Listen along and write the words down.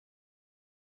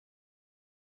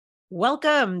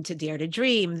Welcome to Dare to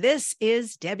Dream. This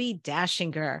is Debbie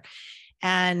Dashinger,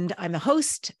 and I'm the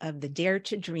host of the Dare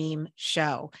to Dream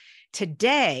show.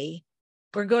 Today,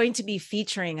 we're going to be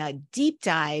featuring a deep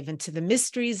dive into the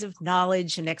mysteries of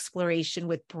knowledge and exploration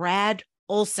with Brad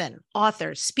Olsen,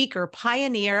 author, speaker,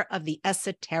 pioneer of the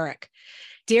esoteric.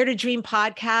 Dare to Dream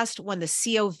podcast won the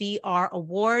COVR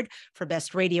Award for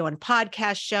Best Radio and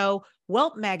Podcast Show.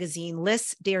 Welt magazine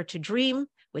lists Dare to Dream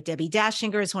with Debbie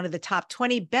Dashinger as one of the top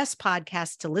 20 best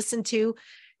podcasts to listen to,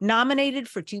 nominated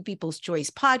for 2 People's Choice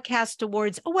Podcast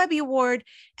Awards, a Webby Award,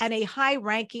 and a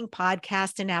high-ranking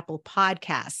podcast in Apple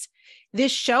Podcasts.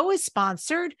 This show is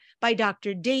sponsored by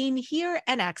Dr. Dane here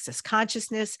and Access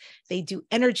Consciousness. They do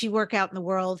energy work out in the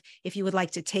world. If you would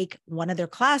like to take one of their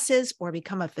classes or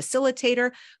become a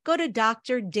facilitator, go to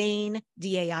Dr. Dane,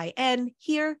 D-A-I-N,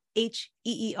 here,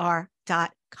 H-E-E-R.com.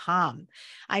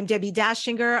 I'm Debbie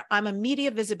Dashinger. I'm a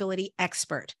media visibility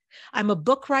expert. I'm a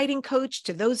book writing coach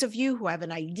to those of you who have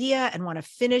an idea and want to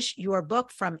finish your book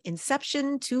from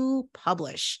inception to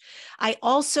publish. I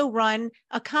also run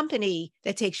a company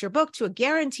that takes your book to a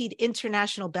guaranteed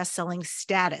international best-selling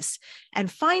status.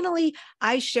 And finally,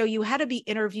 I show you how to be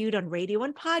interviewed on radio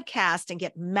and podcast and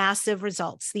get massive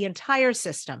results, the entire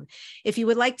system. If you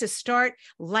would like to start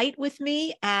light with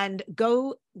me and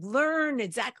go learn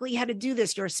exactly how to do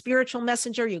this, you're a spiritual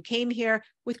messenger, you came here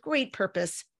with great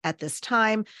purpose at this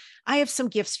time, I have some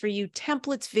gifts for you,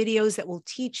 templates, videos that will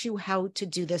teach you how to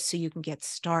do this so you can get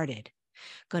started.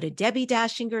 Go to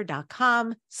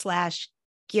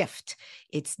debbiedashinger.com/gift.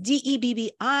 It's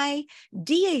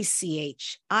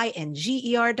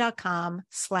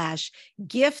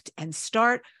DEBBIDACHINGER.com/gift and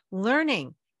start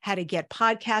learning how to get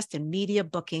podcast and media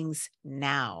bookings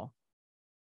now.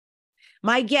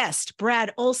 My guest,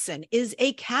 Brad Olsen, is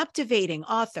a captivating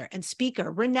author and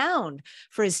speaker renowned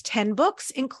for his 10 books,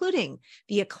 including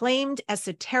the acclaimed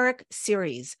esoteric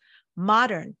series,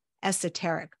 Modern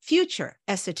Esoteric, Future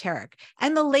Esoteric,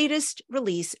 and the latest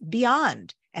release,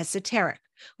 Beyond Esoteric.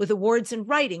 With awards in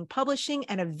writing, publishing,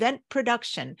 and event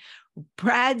production,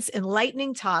 Brad's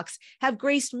enlightening talks have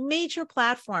graced major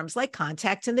platforms like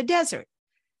Contact in the Desert,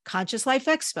 Conscious Life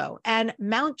Expo, and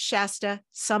Mount Shasta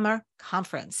Summer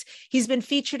Conference. He's been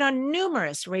featured on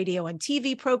numerous radio and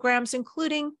TV programs,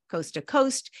 including Coast to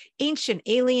Coast, Ancient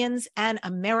Aliens, and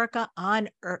America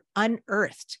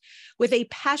Unearthed. With a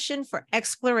passion for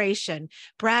exploration,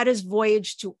 Brad has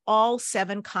voyaged to all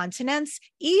 7 continents,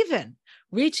 even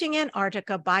reaching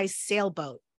Antarctica by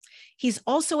sailboat. He's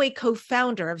also a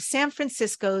co-founder of San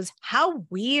Francisco's How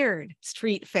Weird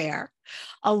Street Fair.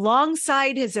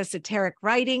 Alongside his esoteric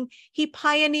writing, he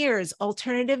pioneers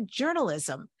alternative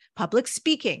journalism, public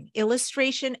speaking,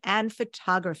 illustration, and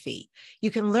photography.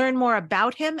 You can learn more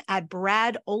about him at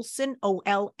bradolsen,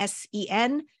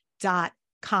 OLSEN.com.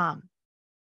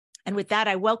 And with that,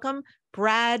 I welcome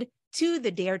Brad to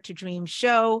the Dare to Dream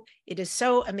show. It is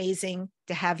so amazing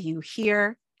to have you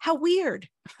here. How weird.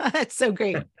 That's so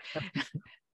great.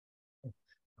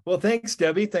 Well, thanks,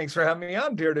 Debbie. Thanks for having me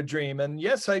on Dare to Dream. And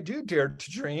yes, I do dare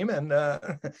to dream. And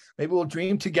maybe we'll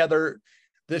dream together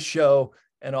this show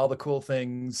and all the cool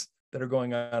things that are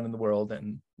going on in the world,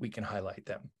 and we can highlight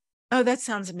them. Oh, that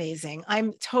sounds amazing.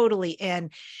 I'm totally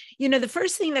in. You know, the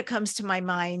first thing that comes to my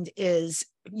mind is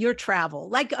your travel,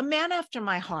 like a man after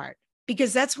my heart,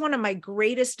 because that's one of my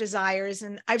greatest desires.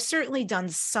 And I've certainly done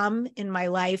some in my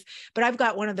life, but I've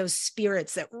got one of those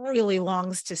spirits that really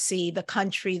longs to see the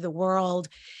country, the world.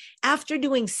 After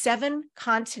doing 7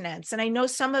 continents, and I know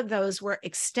some of those were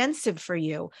extensive for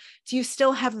you, do you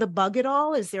still have the bug at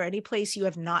all? Is there any place you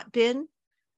have not been?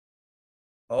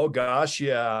 Oh, gosh,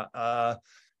 yeah.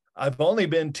 I've only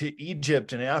been to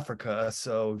Egypt and Africa,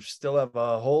 so still have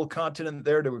a whole continent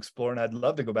there to explore. And I'd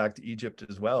love to go back to Egypt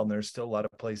as well. And there's still a lot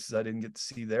of places I didn't get to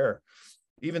see there,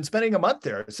 even spending a month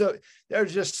there. So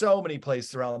there's just so many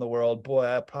places around the world. Boy,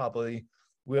 I probably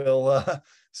will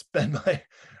spend the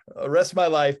rest of my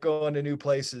life going to new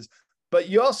places. But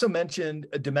you also mentioned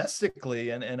domestically,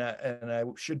 and I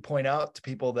should point out to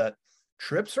people that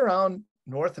trips around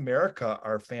North America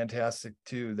are fantastic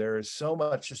too. There is so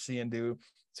much to see and do.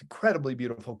 It's an incredibly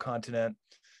beautiful continent.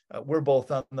 We're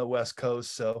both on the West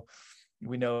Coast, so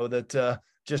we know that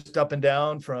just up and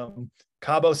down from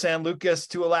Cabo San Lucas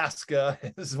to Alaska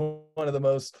is one of the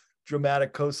most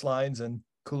dramatic coastlines and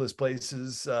coolest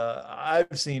places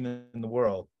I've seen in the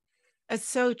world. That's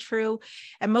so true.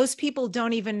 And most people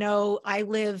don't even know I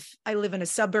live in a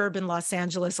suburb in Los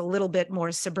Angeles, a little bit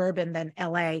more suburban than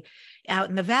LA, out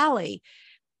in the valley.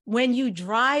 When you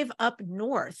drive up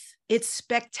north, it's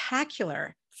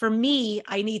spectacular. For me,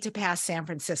 I need to pass San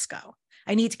Francisco.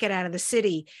 I need to get out of the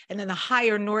city. And then the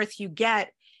higher north you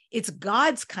get, it's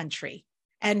God's country.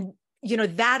 And, you know,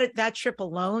 that trip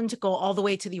alone to go all the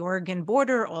way to the Oregon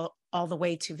border, all the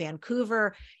way to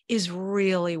Vancouver is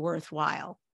really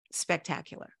worthwhile.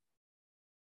 Spectacular.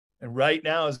 And right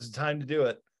now is the time to do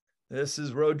it. This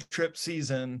is road trip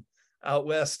season out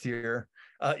west here.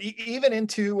 Even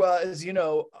into, as you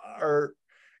know, our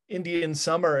Indian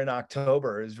summer in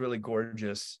October is really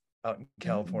gorgeous out in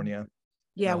California.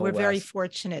 Yeah, we're very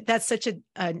fortunate. That's such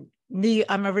I'm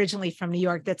originally from New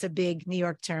York. That's a big New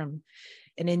York term,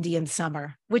 an Indian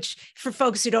summer, which for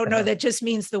folks who don't know, that just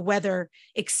means the weather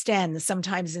extends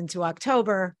sometimes into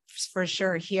October for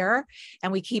sure here.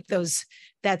 And we keep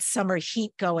that summer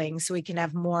heat going so we can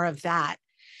have more of that.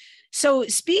 So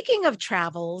speaking of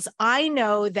travels, I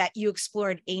know that you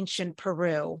explored ancient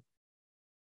Peru,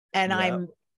 and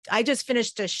I just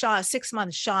finished a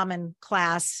 6-month shaman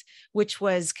class, which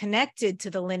was connected to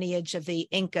the lineage of the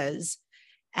Incas,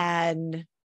 and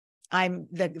I'm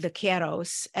the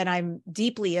Queros, and I'm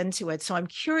deeply into it. So I'm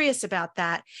curious about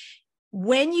that.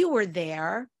 When you were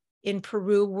there in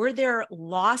Peru, were there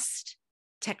lost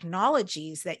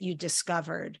technologies that you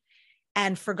discovered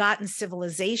and forgotten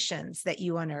civilizations that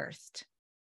you unearthed?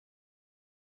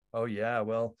 Oh, yeah.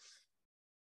 Well,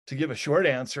 to give a short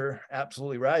answer,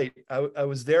 absolutely right. I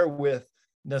was there with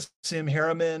Nassim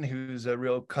Haramein, who's a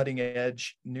real cutting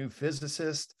edge new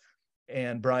physicist,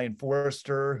 and Brian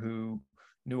Forrester, who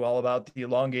knew all about the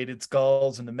elongated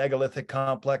skulls and the megalithic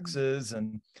complexes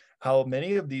and how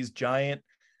many of these giant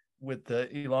with the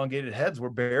elongated heads were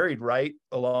buried right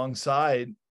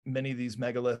alongside many of these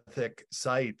megalithic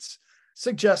sites,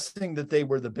 suggesting that they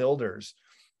were the builders.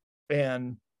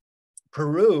 And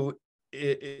Peru,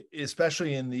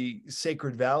 especially in the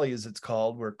Sacred Valley, as it's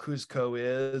called, where Cusco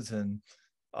is and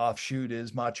offshoot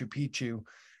is Machu Picchu,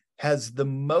 has the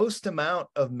most amount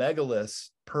of megaliths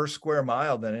per square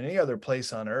mile than any other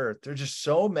place on earth. There's just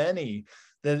so many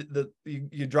that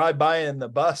you drive by in the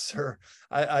bus, or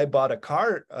I bought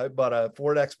a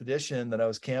Ford Expedition that I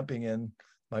was camping in,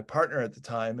 my partner at the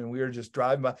time, and we were just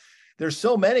driving by. There's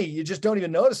so many, you just don't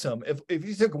even notice them. If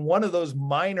you took one of those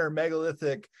minor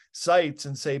megalithic sites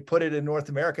and say, put it in North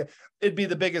America, it'd be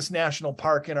the biggest national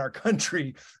park in our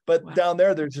country. But wow, down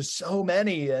there's just so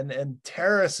many, and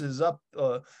terraces up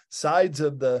sides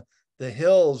of the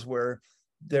hills where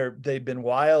they've been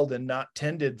wild and not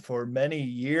tended for many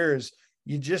years.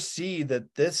 You just see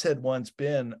that this had once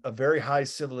been a very high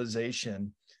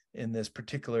civilization in this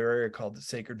particular area called the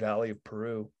Sacred Valley of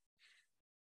Peru.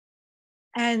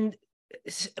 And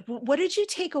what did you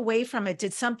take away from it?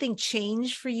 Did something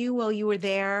change for you while you were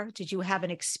there? Did you have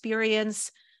an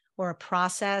experience or a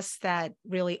process that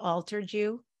really altered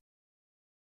you?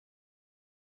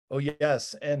 Oh,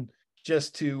 yes. And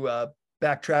just to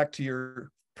backtrack to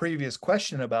your previous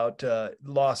question about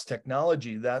lost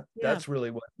technology, that's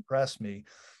really what impressed me,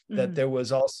 that there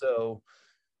was also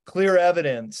clear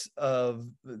evidence of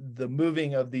the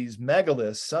moving of these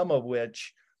megaliths, some of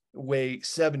which weigh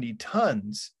 70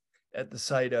 tons at the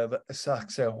site of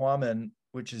Sacsayhuaman,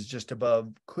 which is just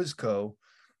above Cusco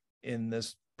in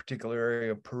this particular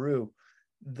area of Peru,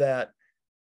 that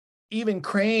even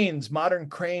modern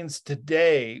cranes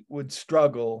today would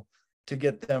struggle to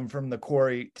get them from the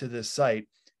quarry to this site.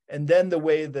 And then the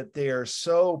way that they are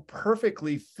so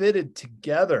perfectly fitted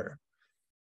together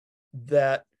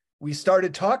that we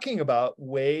started talking about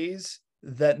ways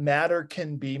that matter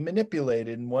can be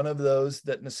manipulated. And one of those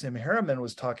that Nassim Haramein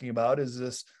was talking about is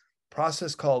this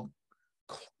process called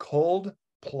cold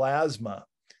plasma.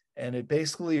 And it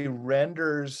basically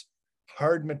renders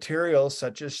hard materials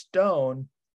such as stone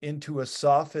into a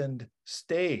softened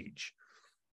stage.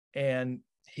 And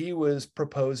he was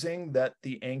proposing that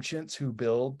the ancients who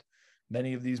build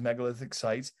many of these megalithic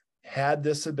sites had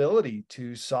this ability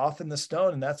to soften the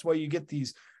stone. And that's why you get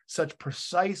these such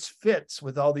precise fits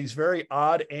with all these very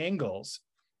odd angles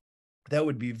that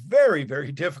would be very,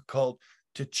 very difficult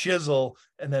to chisel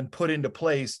and then put into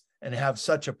place and have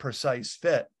such a precise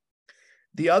fit.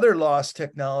 The other lost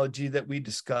technology that we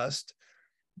discussed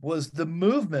was the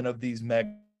movement of these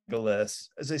megaliths.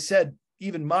 As I said,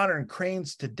 even modern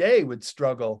cranes today would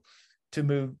struggle to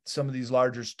move some of these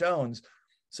larger stones.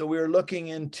 So we were looking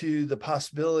into the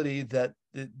possibility that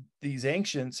these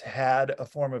ancients had a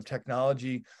form of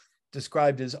technology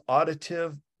described as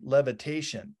auditive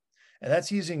levitation. And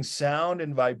that's using sound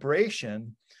and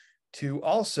vibration to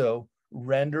also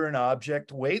render an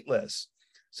object weightless.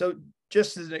 So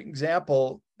just as an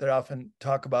example that I often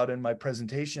talk about in my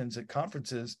presentations at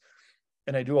conferences,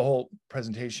 and I do a whole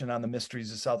presentation on the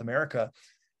mysteries of South America,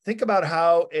 think about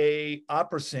how an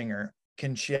opera singer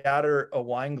can shatter a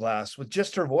wine glass with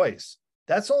just her voice.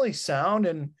 That's only sound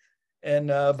and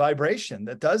vibration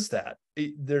that does that.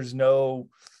 There's no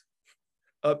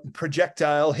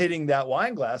projectile hitting that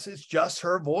wine glass. It's just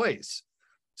her voice.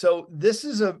 So this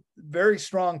is a very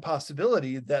strong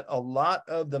possibility that a lot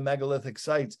of the megalithic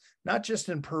sites, not just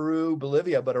in Peru,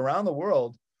 Bolivia, but around the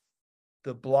world,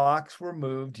 the blocks were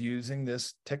moved using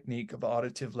this technique of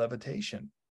auditive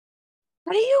levitation.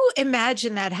 How do you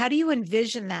imagine that? How do you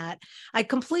envision that? I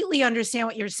completely understand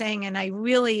what you're saying, and I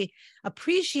really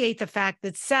appreciate the fact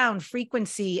that sound,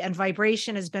 frequency, and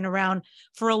vibration has been around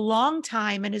for a long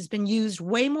time and has been used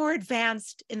way more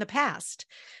advanced in the past.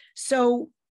 So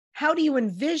how do you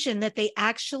envision that they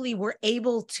actually were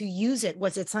able to use it?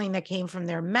 Was it something that came from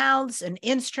their mouths, an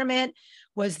instrument?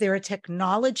 Was there a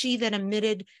technology that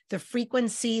emitted the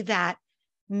frequency that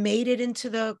made it into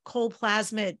the cold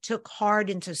plasma? It took hard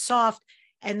into soft,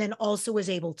 and then also was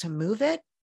able to move it?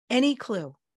 Any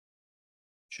clue?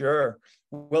 Sure.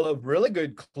 Well, a really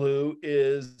good clue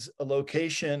is a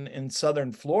location in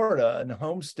southern Florida, in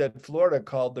Homestead, Florida,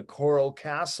 called the Coral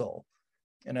Castle.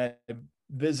 And I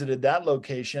visited that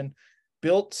location,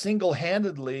 built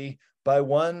single-handedly by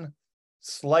one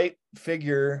slight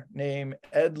figure named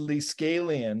Ed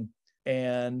Scalian,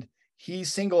 and he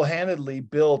single-handedly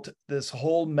built this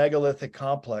whole megalithic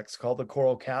complex called the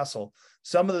Coral Castle.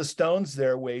 Some of the stones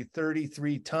there weigh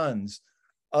 33 tons.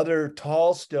 Other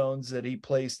tall stones that he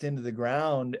placed into the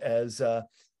ground as a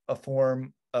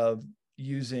form of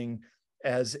using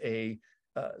as a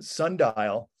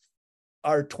sundial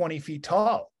are 20 feet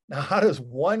tall. Now, how does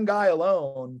one guy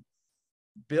alone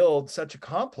build such a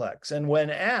complex? And when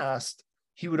asked,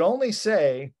 he would only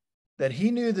say that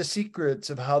he knew the secrets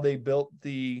of how they built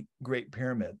the Great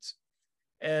Pyramids.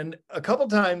 And a couple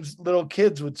times little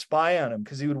kids would spy on him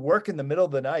because he would work in the middle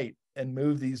of the night and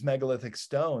move these megalithic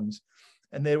stones.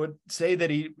 And they would say that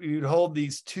he would hold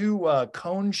these two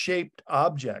cone-shaped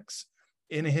objects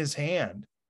in his hand.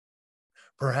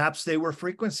 Perhaps they were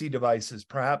frequency devices.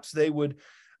 Perhaps they would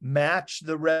match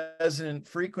the resonant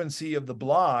frequency of the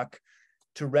block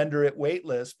to render it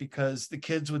weightless, because the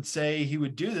kids would say he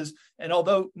would do this. And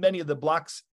although many of the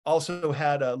blocks also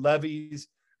had levees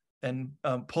and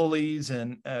pulleys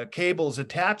and cables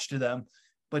attached to them,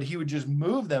 but he would just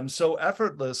move them so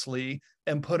effortlessly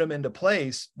and put them into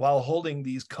place while holding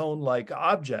these cone-like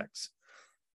objects.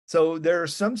 So there are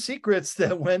some secrets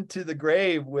that went to the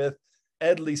grave with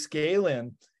Ed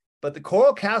Scalian, but the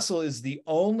Coral Castle is the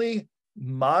only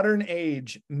modern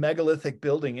age megalithic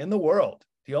building in the world,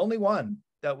 the only one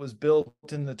that was built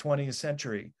in the 20th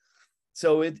century.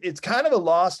 So it's kind of a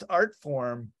lost art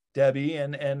form, Debbie,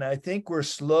 and I think we're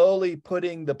slowly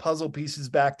putting the puzzle pieces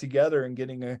back together and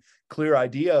getting a clear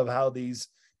idea of how these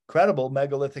incredible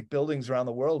megalithic buildings around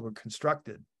the world were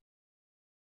constructed.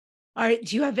 All right.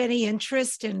 Do you have any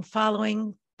interest in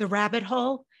following the rabbit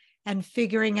hole and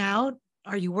figuring out?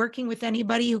 Are you working with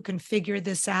anybody who can figure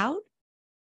this out?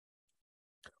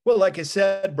 Well, like I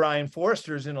said, Brian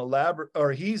Forster's in a lab,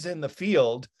 or he's in the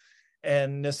field,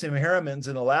 and Nassim Harriman's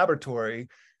in a laboratory,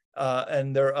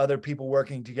 and there are other people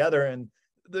working together. And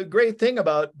the great thing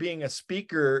about being a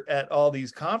speaker at all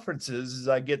these conferences is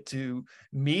I get to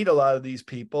meet a lot of these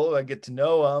people. I get to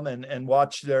know them and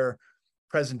watch their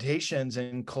presentations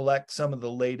and collect some of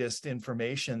the latest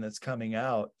information that's coming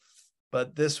out.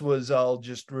 But this was all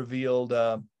just revealed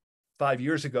 5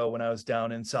 years ago when I was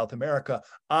down in South America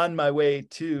on my way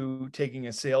to taking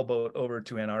a sailboat over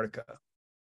to Antarctica.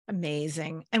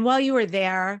 Amazing. And while you were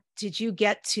there, did you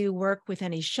get to work with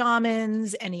any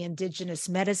shamans, any indigenous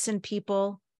medicine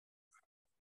people?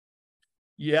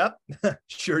 Yep,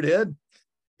 sure did.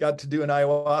 Got to do an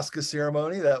ayahuasca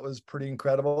ceremony. That was pretty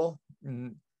incredible.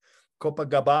 In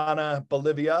Copacabana,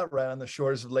 Bolivia, right on the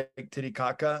shores of Lake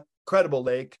Titicaca. Incredible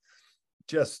lake.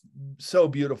 Just so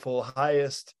beautiful.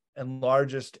 Highest and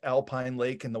largest alpine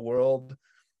lake in the world.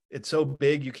 It's so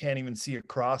big you can't even see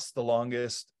across the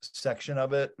longest section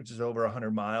of it, which is over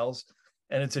 100 miles.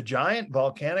 And it's a giant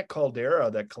volcanic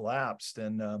caldera that collapsed.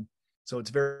 And so it's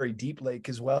a very deep lake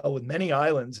as well, with many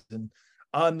islands. And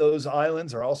on those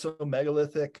islands are also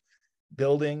megalithic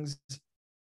buildings.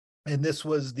 And this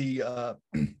was the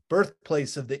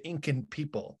birthplace of the Incan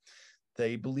people.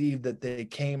 They believe that they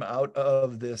came out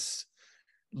of this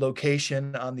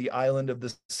location on the island of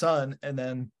the sun and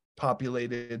then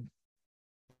populated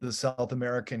the South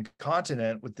American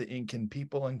continent with the Incan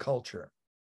people and culture.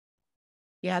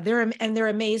 Yeah, they're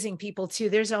amazing people too.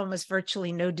 There's almost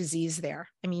virtually no disease there.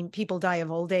 I mean, people die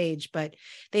of old age, but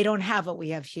they don't have what we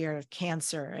have here,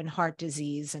 cancer and heart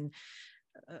disease. And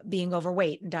being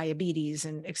overweight and diabetes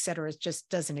and et cetera. It just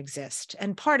doesn't exist.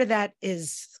 And part of that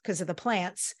is because of the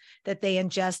plants that they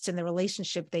ingest and the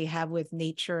relationship they have with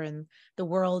nature and the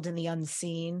world and the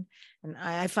unseen. And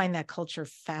I find that culture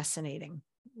fascinating,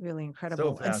 really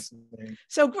incredible. So fascinating.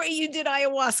 So great you did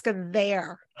ayahuasca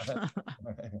there.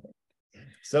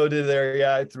 So did there.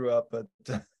 Yeah, I threw up, but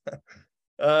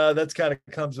that's kind of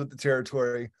comes with the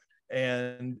territory.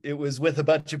 And it was with a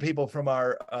bunch of people from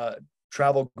our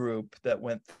travel group that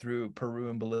went through Peru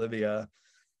and Bolivia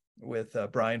with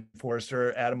Brian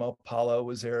Forrester. Adam Apollo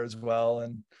was there as well.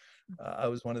 And I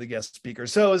was one of the guest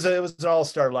speakers. So it was an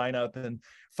all-star lineup. And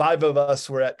 5 of us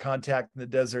were at Contact in the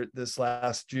Desert this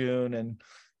last June. And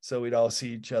so we'd all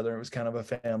see each other. It was kind of a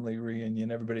family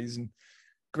reunion. Everybody's in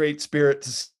great spirit to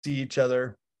see each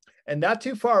other. And not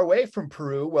too far away from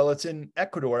Peru, well, it's in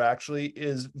Ecuador actually,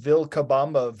 is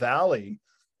Vilcabamba Valley.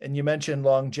 And you mentioned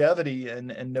longevity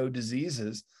and no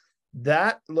diseases.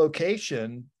 That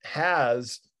location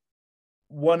has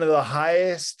one of the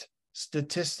highest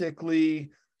statistically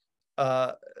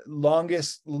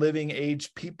longest living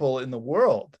age people in the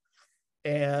world.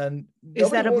 And is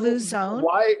that a blue zone?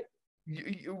 Why?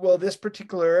 Well, this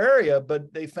particular area,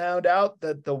 but they found out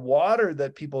that the water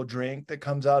that people drink that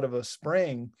comes out of a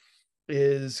spring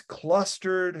is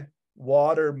clustered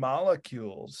water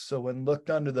molecules. So when looked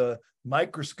under the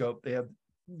microscope, they have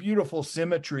beautiful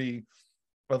symmetry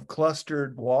of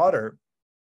clustered water.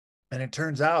 And it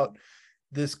turns out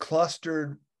this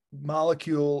clustered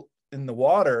molecule in the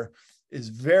water is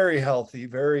very healthy,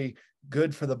 very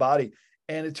good for the body.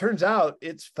 And it turns out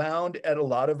it's found at a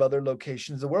lot of other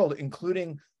locations of the world,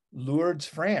 including Lourdes,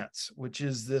 France, which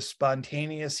is this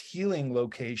spontaneous healing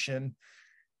location.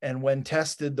 And when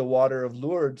tested, the water of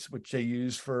Lourdes, which they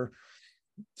use for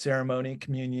ceremony,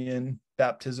 communion,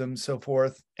 baptism, so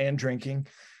forth, and drinking,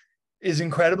 is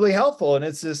incredibly helpful. And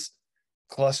it's this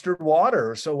clustered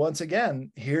water. So once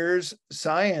again, here's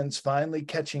science finally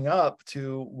catching up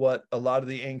to what a lot of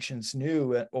the ancients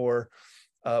knew or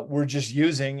were just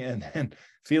using and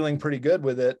feeling pretty good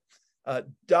with it.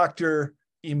 Dr.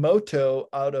 Emoto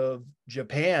out of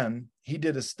Japan, he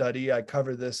did a study. I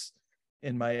cover this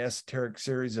in my esoteric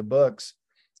series of books.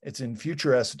 It's in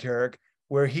Future Esoteric,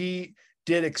 where he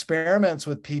did experiments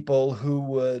with people who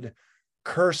would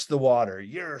curse the water.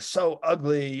 You're so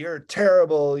ugly, you're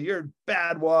terrible, you're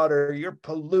bad water, you're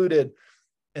polluted.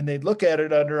 And they'd look at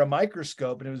it under a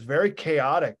microscope, and it was very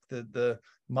chaotic. The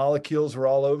molecules were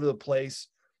all over the place.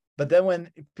 But then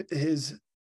when his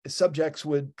subjects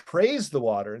would praise the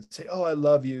water and say, "Oh, I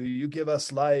love you, you give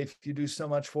us life, you do so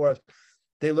much for us,"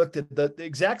 they looked at the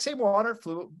exact same water,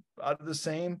 flew out of the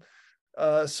same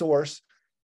source,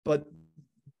 but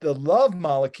the love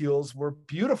molecules were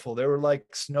beautiful. They were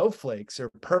like snowflakes. They're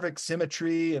perfect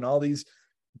symmetry and all these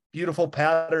beautiful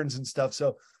patterns and stuff.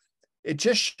 So it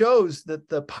just shows that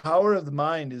the power of the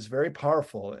mind is very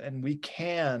powerful, and we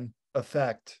can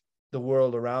affect the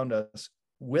world around us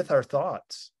with our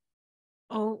thoughts.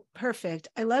 Oh, perfect.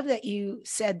 I love that you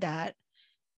said that,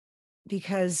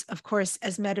 because of course,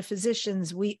 as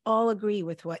metaphysicians, we all agree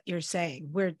with what you're saying.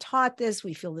 We're taught this,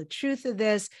 we feel the truth of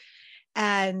this,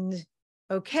 and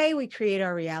okay, we create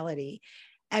our reality.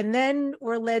 And then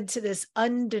we're led to this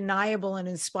undeniable and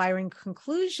inspiring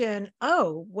conclusion.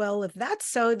 Oh, well, if that's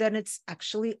so, then it's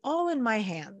actually all in my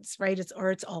hands, right? It's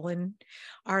all in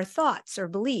our thoughts or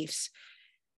beliefs.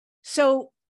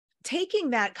 So taking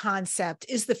that concept,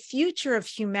 is the future of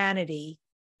humanity,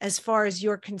 as far as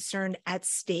you're concerned, at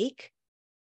stake?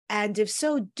 And if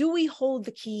so, do we hold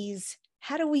the keys?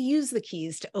 How do we use the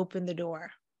keys to open the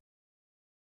door?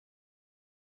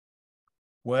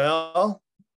 Well,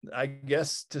 I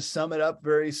guess to sum it up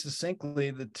very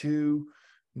succinctly, the 2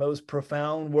 most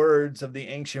profound words of the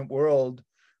ancient world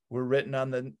were written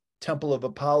on the Temple of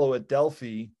Apollo at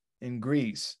Delphi in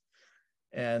Greece.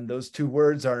 And those 2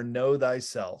 words are "know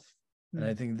thyself." And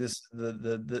I think this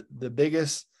the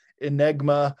biggest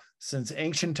enigma since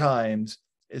ancient times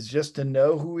is just to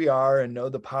know who we are and know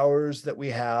the powers that we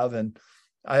have. And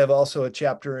I have also a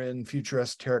chapter in Future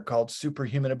Esoteric called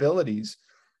Superhuman Abilities,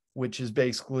 which is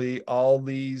basically all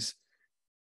these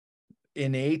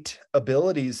innate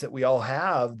abilities that we all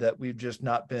have that we've just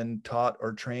not been taught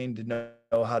or trained to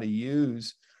know how to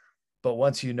use. But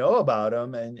once you know about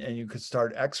them and you could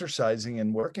start exercising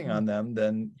and working on them,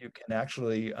 then you can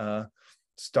actually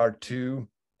start to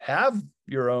have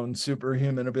your own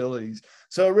superhuman abilities.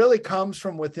 So it really comes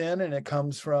from within, and it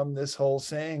comes from this whole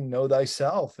saying, know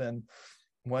thyself. And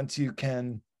once you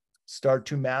can start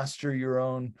to master your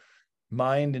own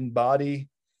mind and body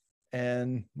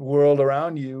and world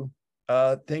around you,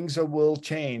 things will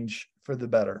change for the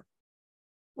better.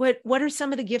 What are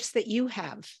some of the gifts that you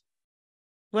have?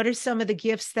 What are some of the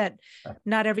gifts that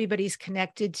not everybody's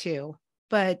connected to,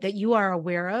 but that you are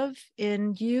aware of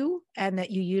in you and that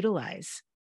you utilize?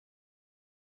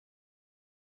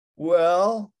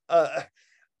 Well,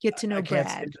 Get to know I can't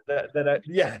say Brad.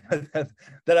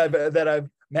 that I've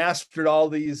mastered all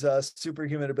these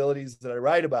superhuman abilities that I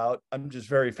write about. I'm just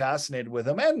very fascinated with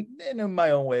them, and in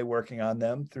my own way working on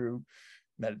them through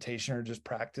meditation or just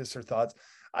practice or thoughts.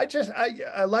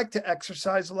 I like to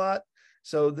exercise a lot,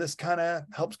 so this kind of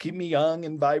helps keep me young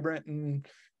and vibrant and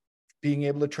being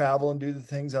able to travel and do the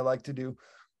things I like to do.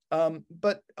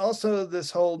 But also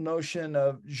this whole notion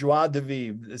of joie de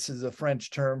vivre. This is a French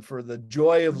term for the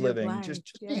joy of living.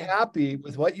 Just be happy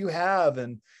with what you have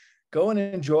and go and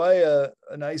enjoy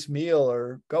a nice meal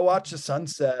or go watch the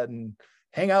sunset and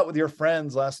hang out with your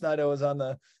friends. Last night I was on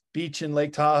the beach in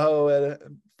Lake Tahoe. A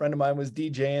friend of mine was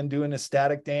DJing, doing a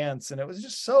static dance. And it was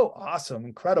just so awesome,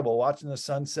 incredible watching the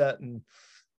sunset and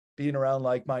being around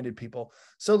like-minded people.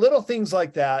 So little things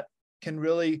like that can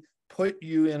really put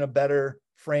you in a better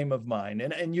frame of mind.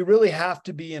 And you really have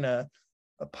to be in a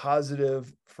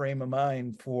positive frame of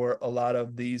mind for a lot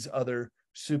of these other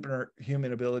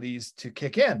superhuman abilities to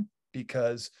kick in,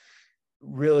 because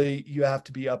really you have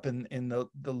to be up in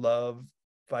the love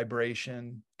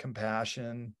vibration,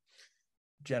 compassion,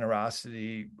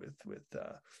 generosity with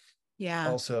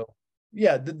also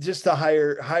just the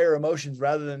higher emotions,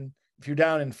 rather than if you're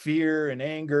down in fear and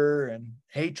anger and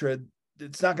hatred,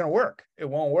 it's not going to work. It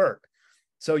won't work.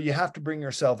 So you have to bring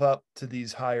yourself up to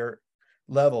these higher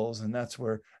levels. And that's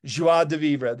where joie de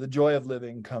vivre, the joy of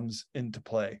living, comes into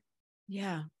play.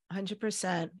 Yeah,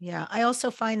 100%. Yeah. I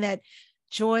also find that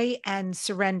joy and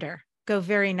surrender go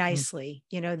very nicely.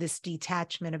 You know, this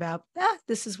detachment about,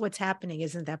 this is what's happening.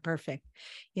 Isn't that perfect?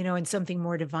 You know, and something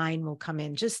more divine will come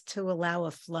in just to allow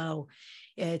a flow.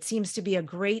 It seems to be a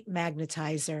great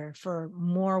magnetizer for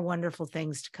more wonderful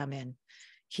things to come in.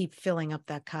 Keep filling up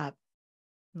that cup.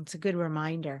 It's a good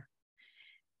reminder.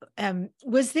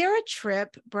 Was there a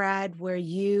trip, Brad, where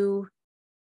you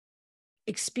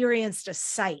experienced a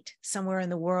site somewhere in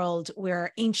the world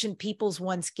where ancient peoples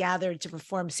once gathered to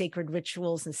perform sacred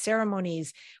rituals and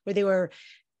ceremonies, where they were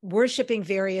worshiping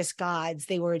various gods,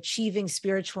 they were achieving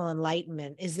spiritual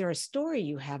enlightenment? Is there a story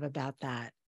you have about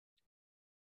that?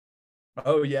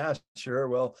 Oh, yeah, sure.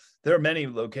 Well, there are many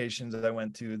locations that I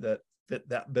went to that fit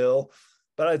that bill,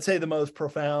 but I'd say the most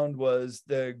profound was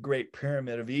the Great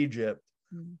Pyramid of Egypt,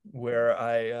 where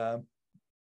I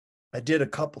did a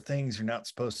couple things you're not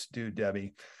supposed to do,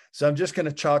 Debbie. So I'm just going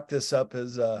to chalk this up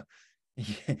as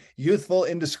youthful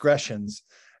indiscretions.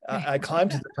 I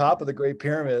climbed to the top of the Great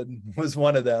Pyramid, was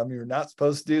one of them. You're not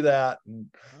supposed to do that. And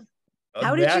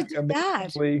how did you do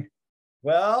that?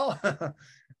 Well,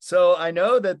 so I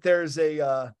know that there's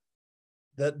that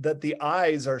the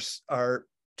eyes are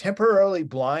temporarily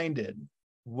blinded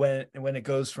when it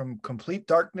goes from complete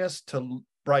darkness to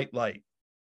bright light.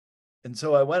 And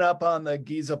so I went up on the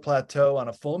Giza Plateau on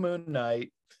a full moon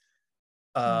night.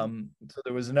 So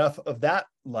there was enough of that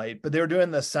light, but they were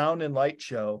doing the sound and light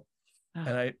show.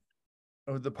 And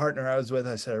with the partner I was with,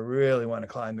 I said, I really want to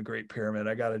climb the Great Pyramid.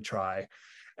 I got to try.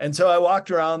 And so I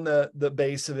walked around the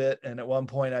base of it. And at one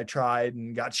point I tried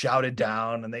and got shouted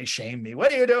down, and they shamed me.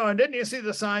 What are you doing? Didn't you see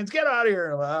the signs? Get out of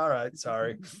here. Like, all right,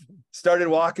 sorry. Started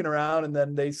walking around, and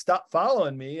then they stopped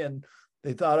following me, and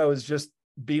they thought I was just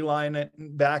beeline it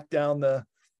back down the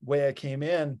way I came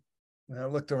in. And I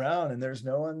looked around, and there's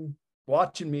no one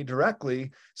watching me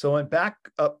directly. So I went back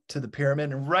up to the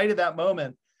pyramid, and right at that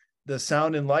moment, the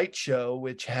sound and light show,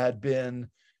 which had been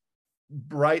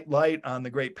bright light on the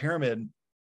Great Pyramid,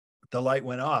 the light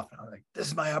went off. I was like, this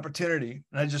is my opportunity.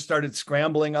 And I just started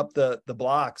scrambling up the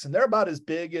blocks, and they're about as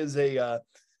big as a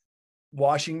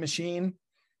washing machine.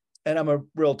 And I'm a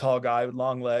real tall guy with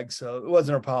long legs, so it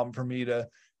wasn't a problem for me to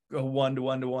go 1 to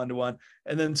 1 to 1 to 1.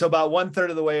 And then so about 1/3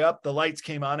 of the way up, the lights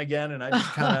came on again, and I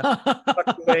just kind of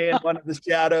tucked away in one of the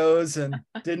shadows and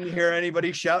didn't hear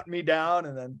anybody shouting me down.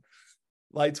 And then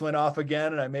lights went off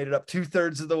again, and I made it up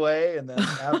 2/3 of the way. And then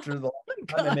after the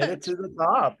time, I made it to the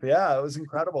top. Yeah, it was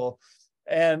incredible.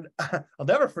 And I'll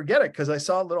never forget it, because I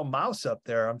saw a little mouse up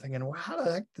there. I'm thinking, well, how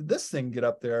the heck did this thing get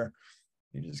up there?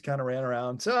 He just kind of ran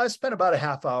around. So I spent about a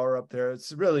half hour up there.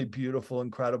 It's really beautiful,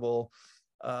 incredible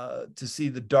to see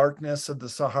the darkness of the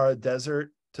Sahara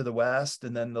Desert to the west,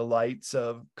 and then the lights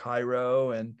of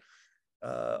Cairo and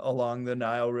along the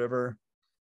Nile River.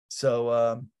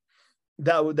 So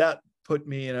that put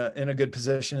me in a good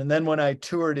position. And then when I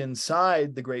toured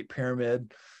inside the Great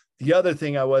Pyramid, the other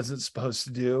thing I wasn't supposed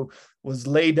to do was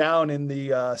lay down in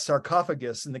the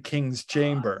sarcophagus in the king's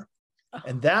chamber.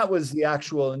 And that was the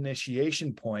actual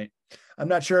initiation point. I'm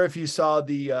not sure if you saw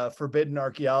the Forbidden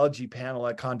Archaeology panel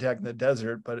at Contact in the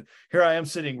Desert, but here I am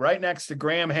sitting right next to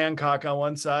Graham Hancock on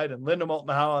one side and Linda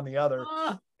Moulton Howe on the other.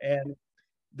 And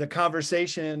the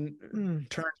conversation turns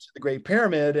to the Great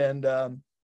Pyramid. And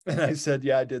I said,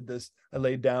 yeah, I did this. I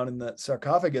laid down in the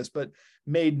sarcophagus, but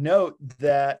made note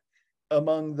that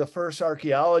among the first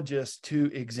archaeologists to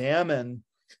examine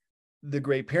the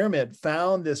Great Pyramid,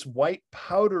 found this white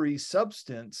powdery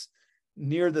substance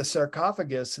near the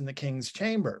sarcophagus in the king's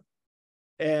chamber.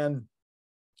 And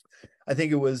I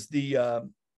think it was the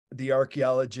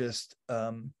archaeologist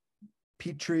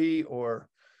Petrie, or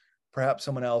perhaps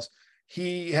someone else.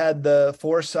 He had the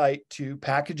foresight to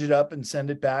package it up and send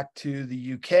it back to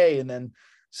the UK. And then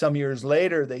some years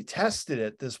later, they tested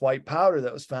it, this white powder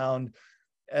that was found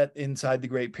inside the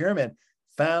Great Pyramid,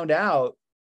 found out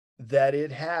that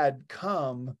it had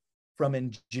come from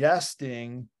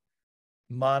ingesting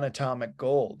monatomic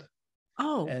gold.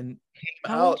 And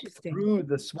came out through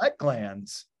the sweat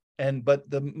glands. But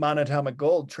the monatomic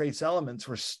gold trace elements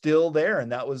were still there.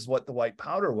 And that was what the white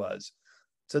powder was.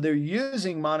 So they're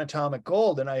using monatomic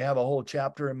gold. And I have a whole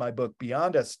chapter in my book,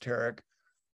 Beyond Esoteric,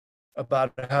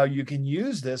 about how you can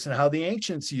use this and how the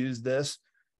ancients used this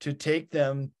to take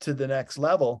them to the next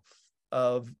level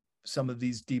of some of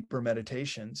these deeper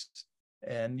meditations.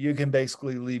 And you can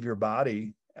basically leave your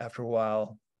body after a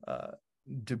while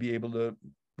to be able to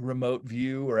remote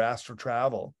view or astral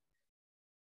travel.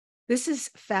 This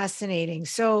is fascinating.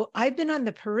 So I've been on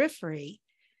the periphery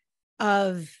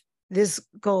of this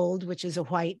gold, which is a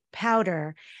white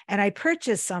powder, and I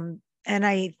purchased some, and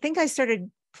I think I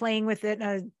started playing with it.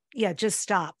 Just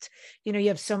stopped. You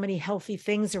have so many healthy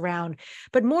things around.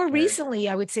 But more recently,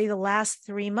 I would say the last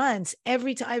 3 months,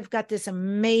 every time I've got this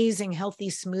amazing healthy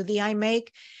smoothie I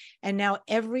make. And now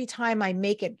every time I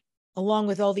make it, along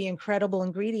with all the incredible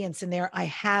ingredients in there, I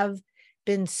have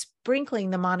been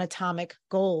sprinkling the monatomic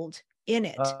gold in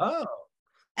it.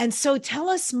 And so tell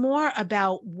us more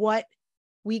about what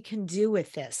we can do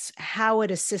with this, how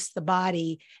it assists the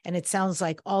body. And it sounds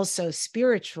like also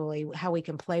spiritually, how we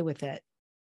can play with it.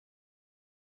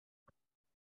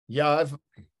 Yeah,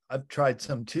 I've tried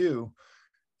some too.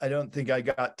 I don't think I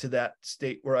got to that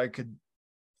state where I could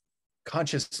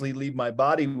consciously leave my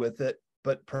body with it,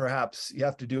 but perhaps you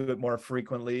have to do it more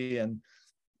frequently and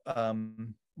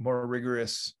more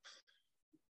rigorous,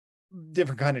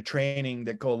 different kind of training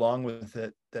that go along with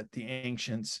it that the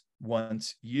ancients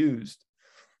once used.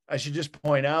 I should just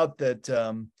point out that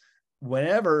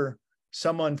whenever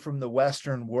someone from the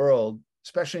Western world,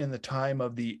 especially in the time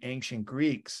of the ancient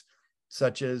Greeks,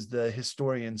 such as the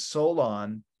historian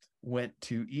Solon, went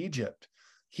to Egypt,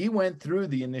 he went through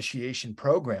the initiation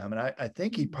program. And I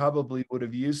think he probably would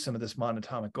have used some of this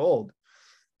monatomic gold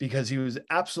because he was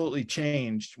absolutely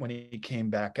changed when he came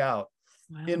back out.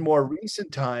 Wow. In more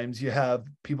recent times, you have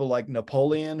people like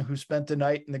Napoleon, who spent the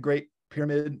night in the Great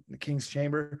Pyramid, the King's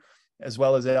Chamber, as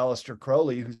well as Aleister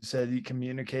Crowley, who said he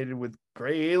communicated with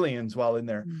gray aliens while in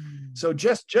there. So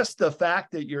just the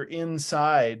fact that you're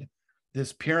inside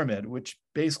this pyramid, which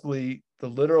basically the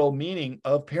literal meaning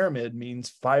of pyramid means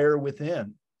fire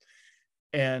within.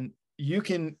 And you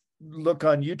can look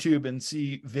on YouTube and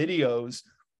see videos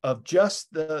of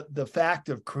just the fact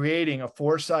of creating a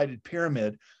four-sided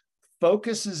pyramid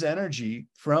focuses energy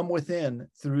from within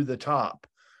through the top.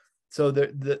 So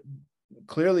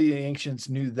clearly the ancients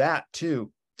knew that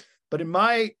too. But in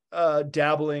my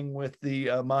dabbling with the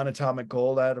monatomic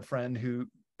gold, I had a friend who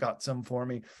got some for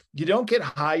me. You don't get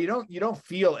high. You don't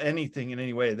feel anything in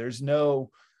any way. There's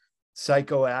no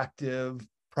psychoactive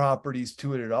properties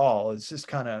to it at all. It's just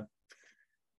kind of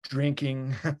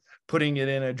drinking, putting it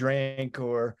in a drink,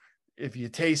 or if you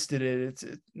tasted it, it's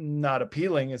not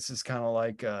appealing. It's just kind of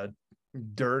like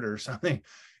dirt or something.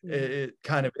 It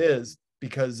kind of is,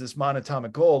 because this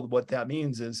monatomic gold, what that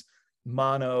means is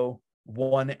mono,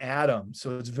 one atom.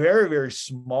 So it's very, very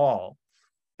small.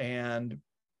 And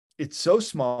it's so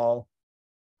small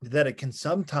that it can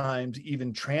sometimes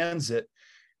even transit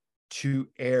to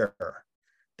air,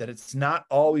 that it's not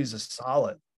always a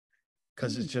solid,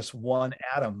 because it's just one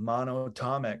atom,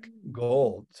 monatomic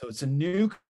gold. So it's a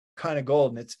new kind of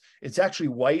gold, and it's actually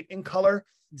white in color.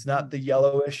 It's not the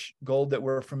yellowish gold that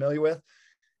we're familiar with.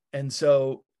 And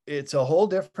so it's a whole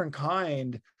different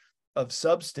kind of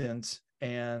substance.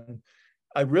 And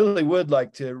I really would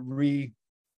like to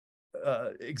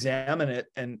examine it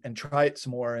and try it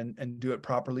some more and do it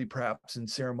properly, perhaps in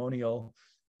ceremonial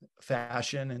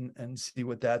fashion, and see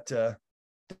what that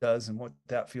does and what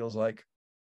that feels like.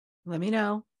 Let me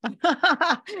know.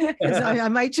 I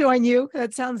might join you.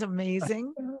 That sounds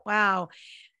amazing. Wow.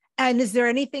 And is there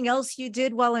anything else you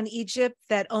did while in Egypt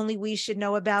that only we should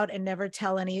know about and never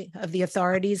tell any of the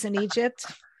authorities in Egypt?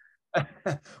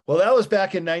 Well, that was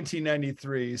back in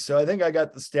 1993. So I think I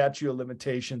got the statute of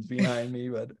limitations behind me.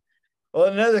 But well,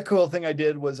 another cool thing I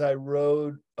did was I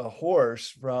rode a horse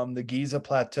from the Giza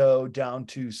Plateau down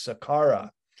to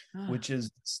Saqqara, which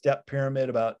is step pyramid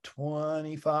about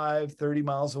 25, 30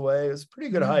 miles away. It was a pretty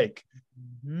good hike.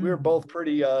 We were both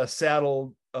pretty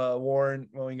saddle worn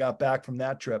when we got back from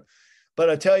that trip. But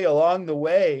I tell you, along the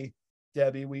way,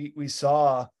 Debbie, we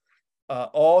saw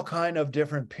all kind of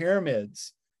different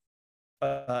pyramids,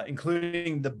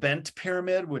 including the bent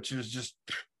pyramid, which is just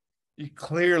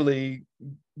clearly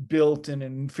built in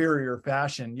an inferior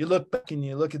fashion. You look back and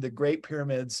you look at the Great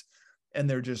Pyramids, and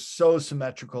they're just so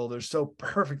symmetrical. They're so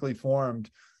perfectly formed.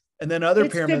 And then other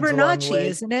pyramids along the way,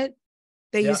 isn't it?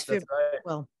 They use right.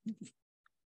 Well,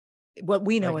 what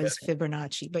we know as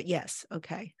Fibonacci, but yes,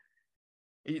 okay.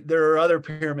 There are other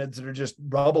pyramids that are just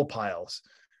rubble piles.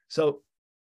 So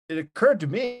it occurred to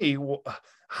me,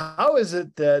 how is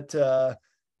it that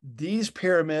these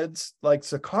pyramids like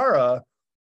Saqqara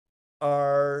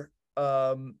are,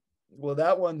 well,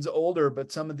 that one's older,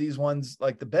 but some of these ones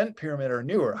like the bent pyramid are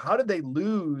newer. How did they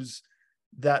lose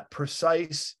that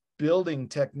precise building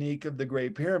technique of the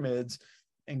Great Pyramids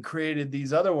and created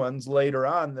these other ones later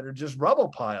on that are just rubble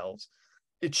piles?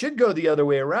 It should go the other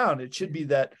way around. It should be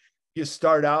that you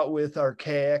start out with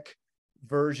archaic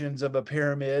versions of a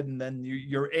pyramid, and then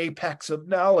your apex of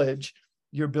knowledge,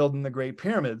 you're building the Great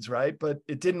Pyramids, right? But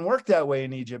it didn't work that way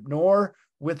in Egypt, nor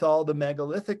with all the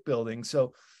megalithic buildings.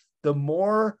 So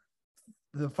the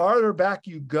farther back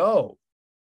you go,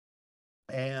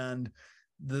 and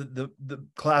the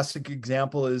classic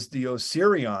example is the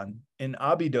Osirion in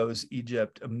Abydos,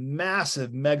 Egypt, a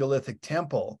massive megalithic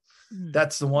temple.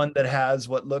 That's the one that has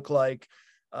what look like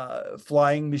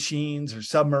flying machines or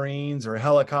submarines or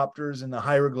helicopters in the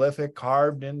hieroglyphic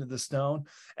carved into the stone,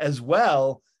 as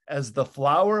well as the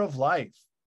flower of life,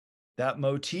 that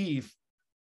motif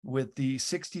with the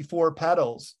 64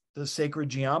 petals, the sacred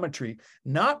geometry,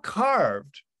 not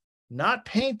carved, not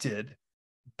painted,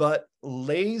 but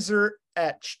laser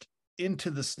etched into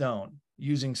the stone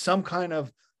using some kind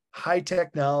of high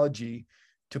technology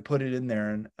to put it in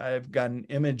there. And I've got an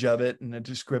image of it and a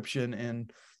description in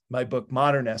my book,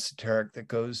 Modern Esoteric, that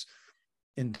goes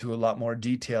into a lot more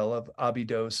detail of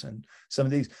Abydos and some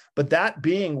of these, but that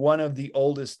being one of the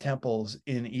oldest temples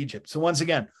in Egypt. So once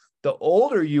again, the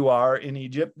older you are in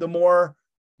Egypt, the more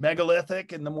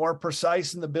megalithic and the more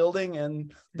precise in the building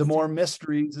and the more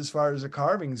mysteries as far as the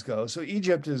carvings go. So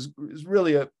Egypt is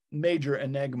really a major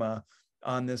enigma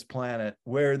on this planet,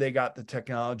 where they got the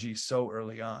technology so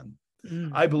early on.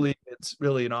 I believe it's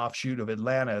really an offshoot of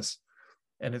Atlantis,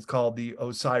 and it's called the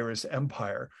Osiris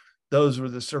Empire. Those were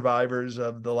the survivors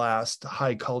of the last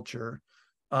high culture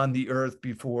on the earth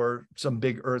before some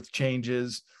big earth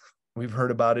changes. We've heard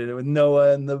about it with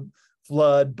Noah and the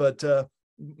flood, but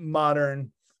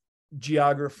modern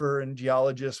geographer and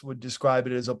geologists would describe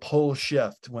it as a pole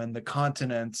shift, when the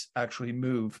continents actually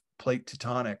move, plate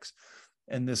tectonics.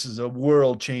 And this is a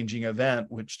world-changing event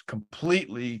which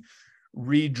completely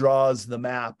redraws the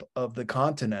map of the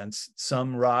continents.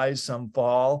 Some rise, some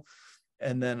fall,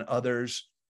 and then others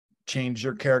change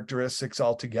their characteristics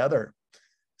altogether.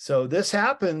 So this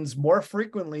happens more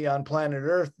frequently on planet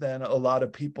Earth than a lot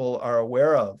of people are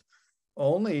aware of,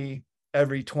 only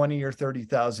every 20 or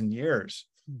 30,000 years.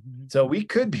 So we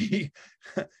could be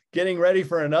getting ready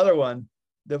for another one.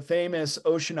 The famous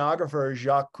oceanographer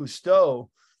Jacques Cousteau,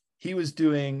 he was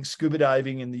doing scuba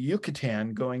diving in the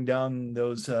Yucatan, going down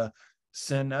those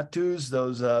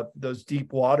cenotes, those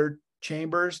deep water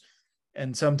chambers,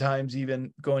 and sometimes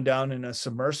even going down in a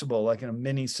submersible, like in a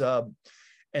mini sub,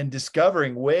 and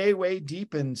discovering way, way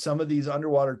deep in some of these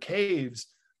underwater caves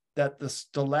that the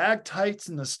stalactites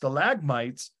and the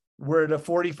stalagmites were at a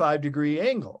 45-degree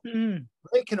angle.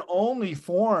 They can only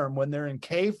form when they're in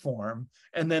cave form,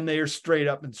 and then they are straight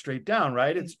up and straight down,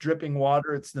 right? It's dripping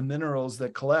water. It's the minerals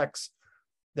that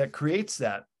creates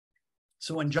that.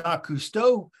 So when Jacques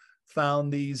Cousteau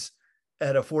found these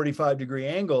at a 45-degree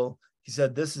angle, he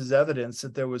said, this is evidence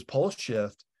that there was pole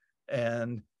shift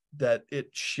and that it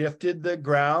shifted the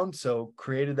ground, so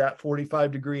created that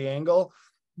 45-degree angle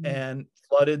and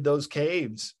flooded those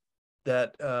caves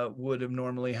that would have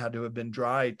normally had to have been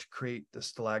dry to create the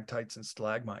stalactites and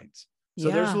stalagmites. So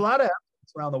there's a lot of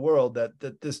evidence around the world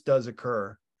that this does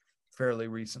occur fairly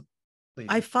recently.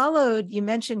 You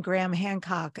mentioned Graham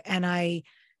Hancock, and I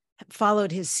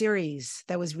followed his series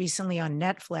that was recently on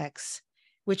Netflix,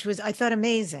 which was, I thought,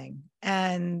 amazing.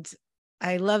 And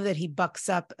I love that he bucks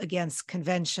up against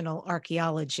conventional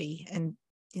archaeology and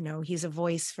he's a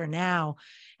voice for now.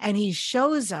 And he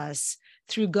shows us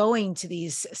through going to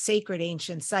these sacred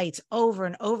ancient sites over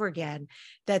and over again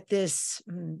that this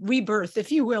rebirth,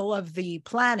 if you will, of the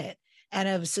planet and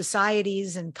of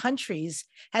societies and countries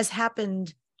has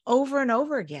happened over and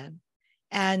over again.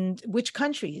 And which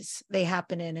countries they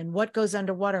happen in, and what goes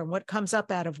underwater and what comes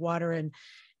up out of water, and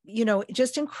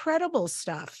just incredible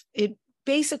stuff. It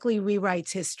basically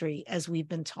rewrites history as we've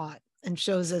been taught, and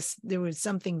shows us there was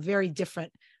something very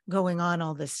different going on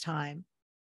all this time.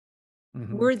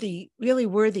 Really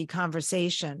worthy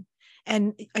conversation.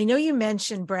 And I know you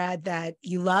mentioned, Brad, that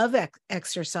you love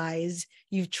exercise.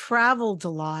 You've traveled a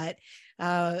lot.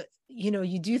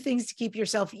 You do things to keep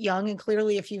yourself young. And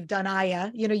clearly, if you've done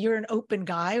Aya, you're an open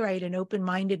guy, right? An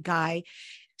open-minded guy.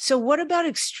 So what about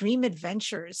extreme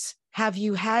adventures? Have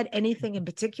you had anything in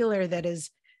particular that is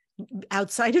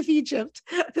outside of Egypt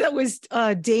that was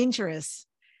dangerous,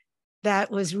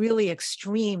 that was really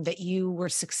extreme, that you were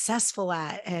successful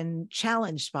at and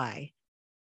challenged by?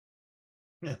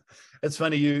 Yeah, it's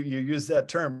funny you use that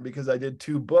term, because I did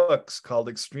 2 books called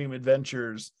Extreme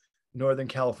Adventures, Northern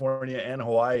California and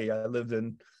Hawaii. I lived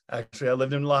in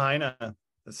Lahaina,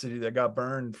 the city that got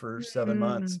burned for 7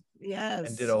 months. Yes.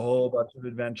 And did a whole bunch of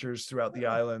adventures throughout the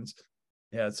islands.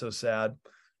 Yeah, it's so sad.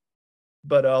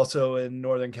 But also in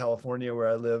Northern California, where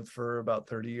I lived for about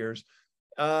 30 years.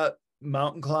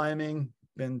 Mountain climbing,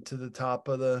 been to the top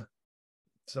of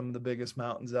some of the biggest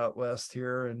mountains out west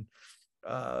here, and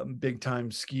big time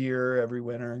skier every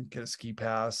winter, get a ski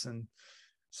pass. And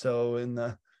so in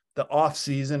the off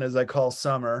season, as I call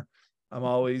summer, I'm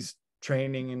always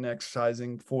training and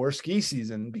exercising for ski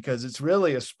season, because it's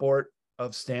really a sport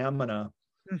of stamina.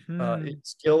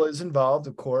 Skill is involved,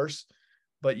 of course,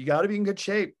 but you got to be in good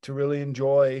shape to really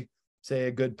enjoy, say,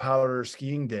 a good powder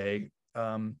skiing day.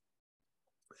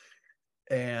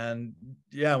 And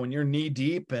yeah, when you're knee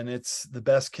deep and it's the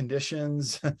best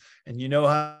conditions and you know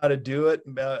how to do it,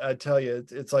 I tell you,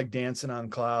 it's like dancing on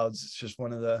clouds. It's just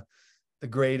one of the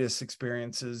greatest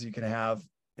experiences you can have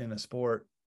in a sport.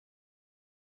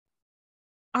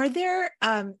 Is there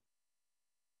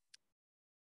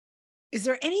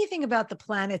anything about the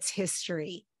planet's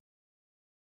history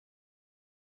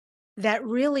that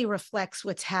really reflects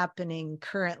what's happening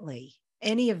currently?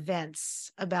 Any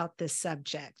events about this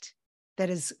subject that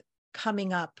is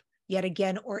coming up yet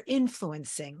again, or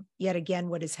influencing yet again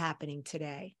what is happening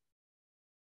today?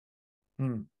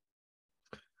 Well,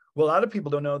 a lot of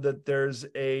people don't know that there's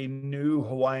a new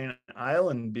Hawaiian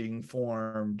island being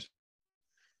formed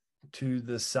to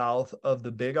the south of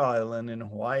the Big Island in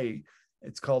Hawaii.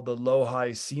 It's called the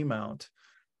Lohi Seamount.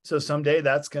 So someday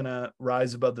that's going to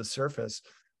rise above the surface.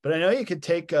 But I know you could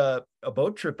take a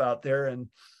boat trip out there, and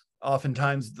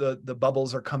oftentimes the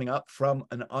bubbles are coming up from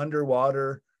an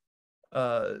underwater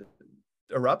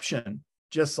eruption.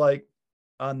 Just like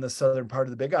on the southern part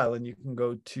of the Big Island, you can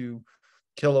go to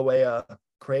Kilauea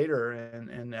crater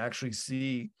and actually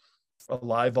see a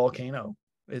live volcano.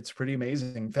 It's pretty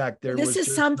amazing. In fact, This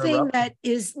is something that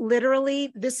is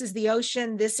literally, this is the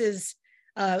ocean. This is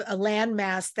a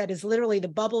landmass that is literally, the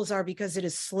bubbles are because it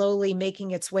is slowly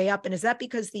making its way up. And is that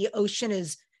because the ocean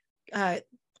is,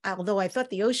 although I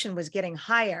thought the ocean was getting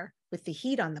higher with the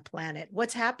heat on the planet,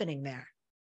 what's happening there?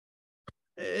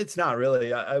 It's not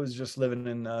really. I was just living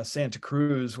in Santa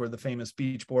Cruz, where the famous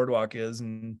beach boardwalk is,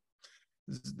 and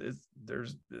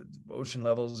there's ocean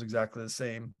levels exactly the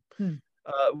same.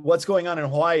 What's going on in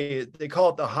Hawaii, they call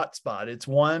it the hot spot. It's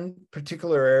one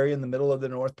particular area in the middle of the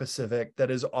North Pacific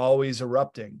that is always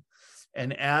erupting.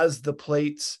 And as the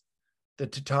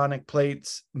tectonic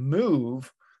plates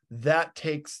move, that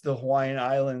takes the Hawaiian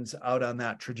Islands out on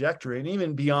that trajectory. And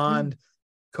even beyond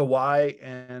Kauai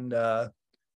and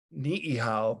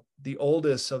Ni'ihau, the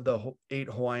oldest of the 8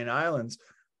 Hawaiian Islands,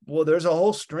 well, there's a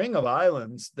whole string of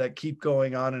islands that keep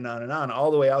going on and on and on,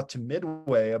 all the way out to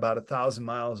Midway, about 1,000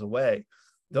 miles away.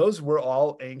 Those were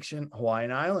all ancient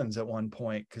Hawaiian islands at one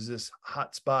point, because this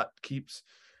hot spot keeps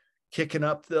kicking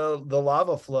up the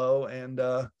lava flow and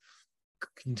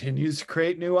continues to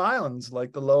create new islands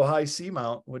like the Lohi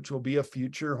Seamount, which will be a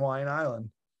future Hawaiian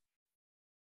island.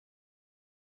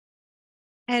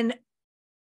 And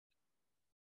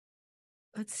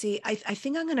let's see, I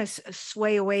think I'm going to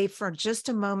sway away for just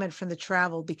a moment from the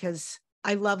travel, because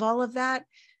I love all of that.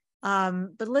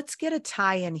 But let's get a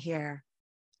tie in here,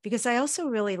 because I also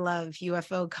really love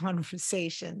UFO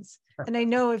conversations. And I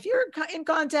know if you're in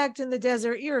contact in the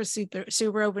desert, you're a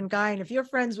super open guy. And if you're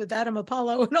friends with Adam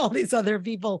Apollo and all these other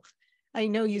people, I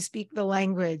know you speak the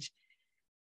language.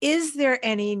 Is there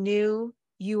any new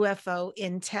UFO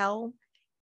intel?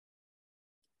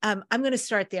 I'm going to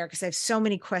start there because I have so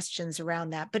many questions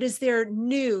around that. But is there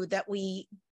new that we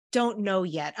don't know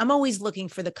yet? I'm always looking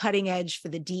for the cutting edge, for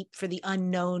the deep, for the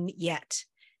unknown yet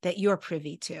that you're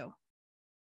privy to.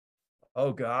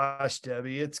 Oh gosh,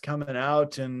 Debbie, it's coming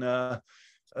out in a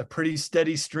pretty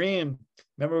steady stream.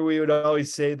 Remember, we would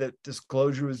always say that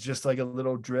disclosure was just like a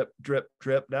little drip, drip,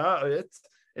 drip. Now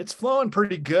it's flowing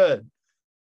pretty good.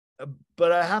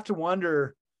 But I have to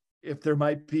wonder if there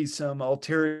might be some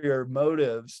ulterior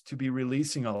motives to be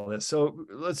releasing all this. So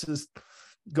let's just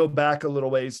go back a little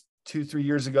ways. 2-3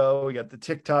 years ago, we got the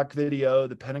TikTok video,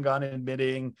 the Pentagon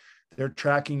admitting they're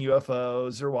tracking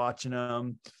UFOs, they're watching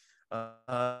them.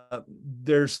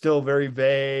 They're still very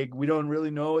vague. We don't really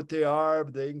know what they are,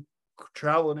 but they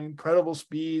travel at incredible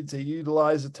speeds. They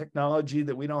utilize a technology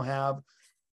that we don't have.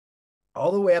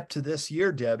 All the way up to this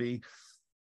year, Debbie.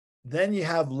 Then you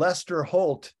have Lester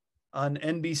Holt on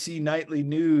NBC Nightly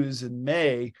News in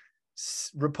May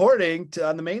reporting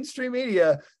on the mainstream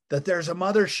media that there's a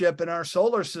mothership in our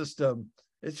solar system.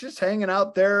 It's just hanging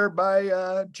out there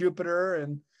by Jupiter,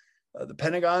 and the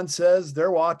Pentagon says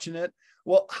they're watching it.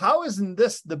 Well, how isn't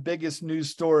this the biggest news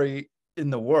story in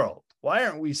the world? Why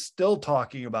aren't we still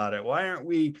talking about it? Why aren't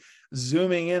we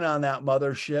zooming in on that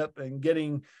mothership and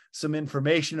getting some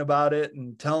information about it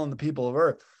and telling the people of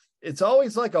Earth? It's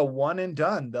always like a one and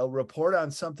done. They'll report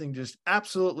on something just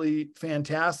absolutely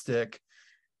fantastic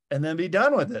and then be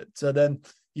done with it. So then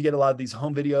you get a lot of these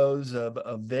home videos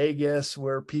of Vegas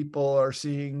where people are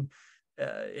seeing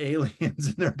aliens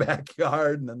in their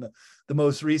backyard. And then the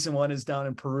most recent one is down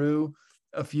in Peru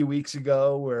a few weeks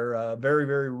ago, where a very,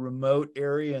 very remote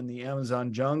area in the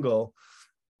Amazon jungle,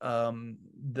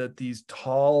 that these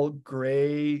tall,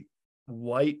 gray,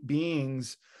 white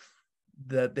beings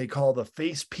that they call the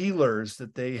face peelers,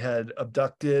 that they had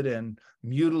abducted and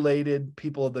mutilated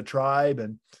people of the tribe.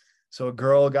 And so a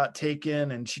girl got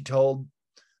taken, and she told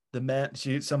the men,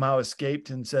 she somehow escaped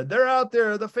and said, they're out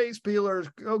there, the face peelers,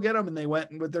 go get them. And they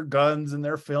went with their guns and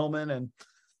they're filming, and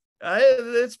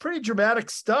it's pretty dramatic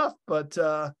stuff. But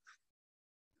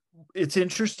it's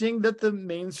interesting that the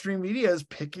mainstream media is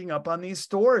picking up on these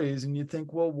stories, and you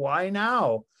think, well, why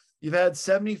now? You've had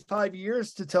 75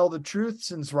 years to tell the truth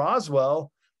since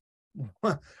Roswell.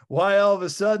 Why all of a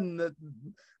sudden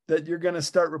that you're going to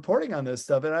start reporting on this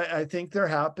stuff? And I think there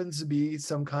happens to be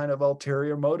some kind of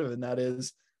ulterior motive, and that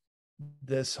is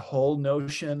this whole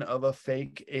notion of a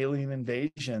fake alien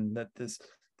invasion, that this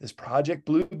Project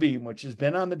Bluebeam, which has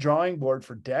been on the drawing board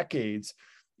for decades.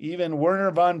 Even Werner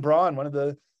von Braun, one of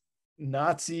the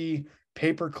Nazi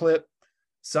paperclip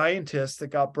scientists that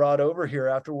got brought over here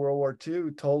after World War II,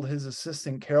 told his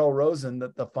assistant Carol Rosen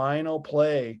that the final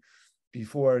play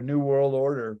before a new world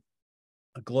order,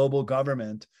 a global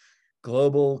government,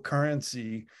 global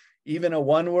currency, even a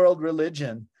one world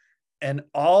religion, and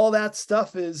all that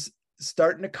stuff is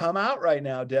starting to come out right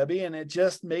now, Debbie. And it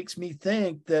just makes me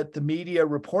think that the media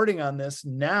reporting on this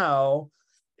now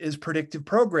is predictive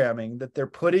programming, that they're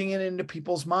putting it into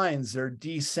people's minds. They're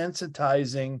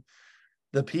desensitizing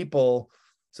the people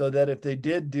so that if they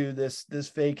did do this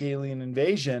fake alien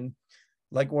invasion,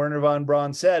 like Werner von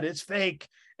Braun said, it's fake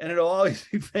and it'll always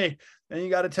be fake. And you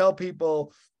got to tell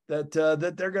people that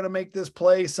they're going to make this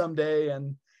play someday.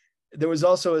 And there was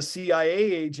also a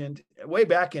CIA agent way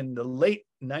back in the late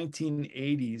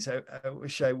 1980s. I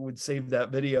wish I would save that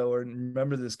video or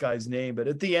remember this guy's name, but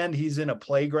at the end, he's in a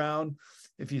playground.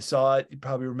 If you saw it, you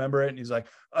probably remember it. And he's like,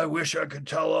 I wish I could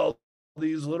tell all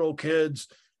these little kids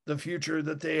the future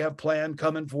that they have planned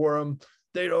coming for them.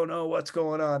 They don't know what's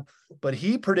going on. But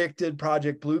he predicted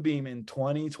Project Bluebeam in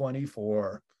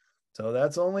 2024. So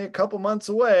that's only a couple months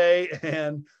away.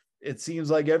 And it seems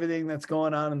like everything that's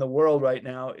going on in the world right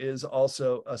now is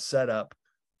also a setup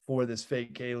for this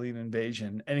fake alien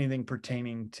invasion, anything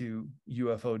pertaining to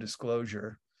UFO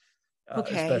disclosure,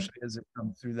 especially as it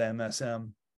comes through the MSM.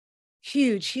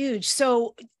 Huge.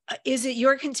 So is it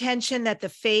your contention that the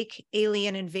fake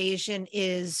alien invasion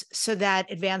is so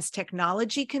that advanced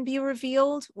technology can be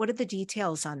revealed? What are the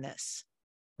details on this?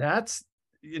 That's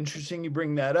interesting you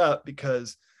bring that up,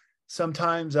 because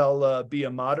sometimes I'll be a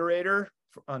moderator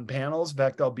on panels. In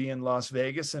fact, I'll be in Las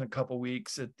Vegas in a couple of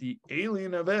weeks at the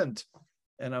Alien event,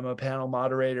 and I'm a panel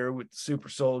moderator with super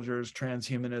soldiers,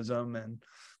 transhumanism,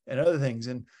 and other things.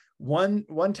 And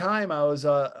one time I was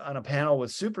on a panel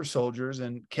with super soldiers,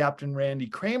 and Captain Randy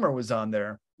Kramer was on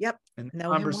there. Yep. And the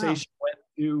conversation went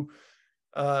to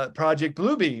Project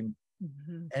Bluebeam.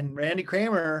 Mm-hmm. And Randy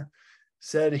Kramer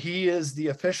said he is the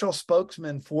official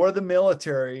spokesman for the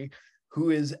military who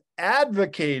is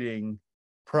advocating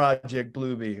Project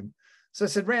Bluebeam. So I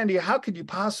said, Randy, how could you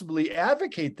possibly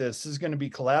advocate this? There's going to be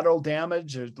collateral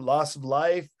damage or loss of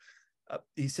life.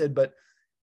 He said, but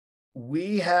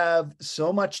we have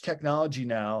so much technology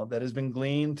now that has been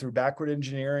gleaned through backward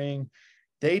engineering.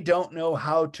 They don't know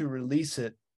how to release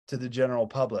it to the general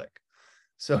public.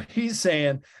 So he's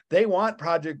saying they want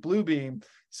Project Bluebeam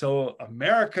so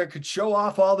America could show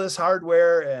off all this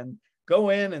hardware and go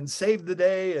in and save the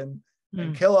day and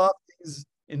kill off these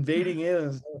invading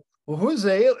aliens. Well, who's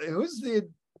the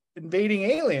invading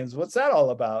aliens? What's that all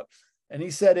about? And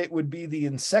he said it would be the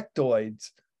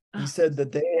insectoids. He said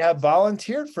that they have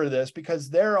volunteered for this because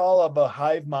they're all of a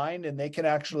hive mind and they can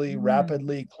actually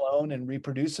rapidly clone and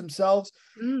reproduce themselves.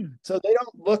 So they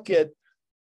don't look at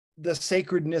the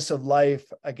sacredness of life,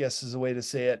 I guess is a way to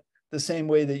say it, the same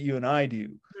way that you and I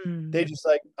do. They just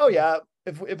like, oh yeah,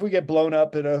 if we get blown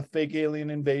up in a fake alien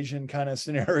invasion kind of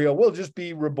scenario, we'll just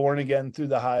be reborn again through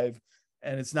the hive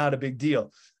and it's not a big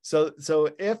deal. So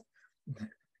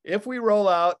if we roll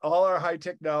out all our high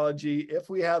technology, if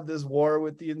we have this war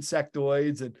with the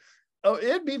insectoids, and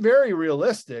it'd be very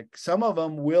realistic. Some of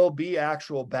them will be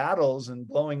actual battles and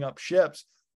blowing up ships.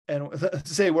 And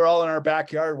say we're all in our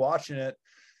backyard watching it,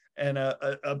 and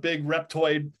a big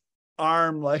reptoid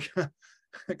arm like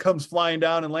comes flying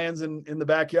down and lands in the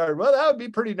backyard. Well, that would be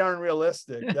pretty darn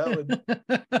realistic. That would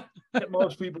get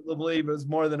most people to believe it's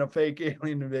more than a fake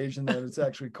alien invasion, that it's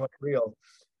actually quite real.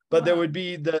 But there would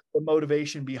be the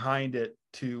motivation behind it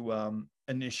to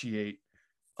initiate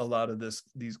a lot of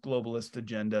these globalist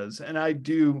agendas. And I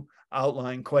do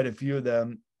outline quite a few of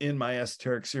them in my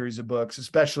esoteric series of books,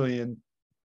 especially in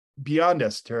Beyond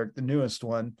Esoteric, the newest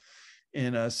one,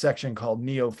 in a section called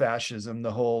Neo-Fascism,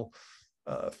 the whole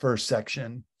first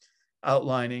section,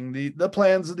 outlining the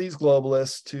plans of these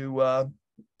globalists to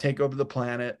take over the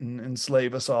planet and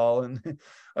enslave us all in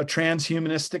a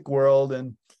transhumanistic world.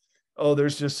 And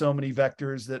there's just so many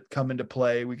vectors that come into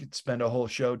play. We could spend a whole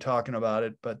show talking about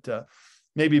it, but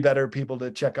maybe better people to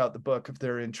check out the book if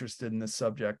they're interested in this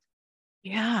subject.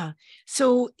 Yeah.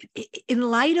 So in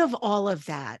light of all of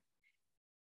that,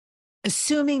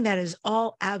 assuming that is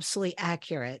all absolutely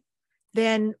accurate,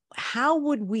 then how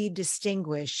would we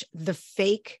distinguish the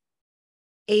fake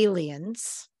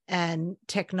aliens and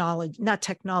technology, not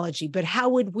technology, but how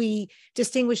would we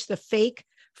distinguish the fake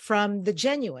from the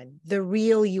genuine, the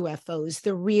real UFOs,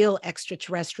 the real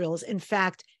extraterrestrials, in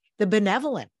fact, the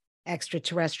benevolent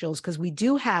extraterrestrials? Because we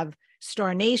do have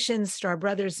star nations, star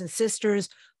brothers and sisters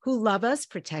who love us,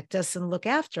 protect us, and look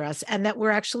after us, and that we're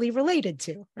actually related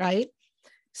to, right?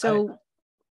 So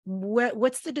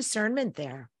what's the discernment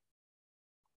there?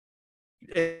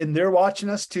 And they're watching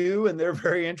us too, and they're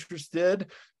very interested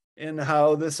in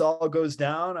how this all goes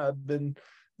down. I've been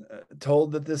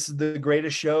told that this is the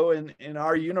greatest show in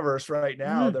our universe right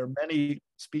now. There are many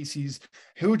species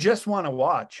who just want to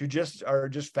watch, who just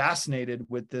are fascinated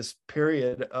with this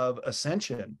period of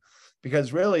ascension,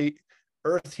 because really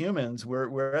Earth humans,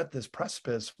 we're at this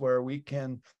precipice where we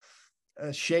can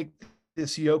shake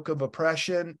this yoke of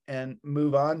oppression and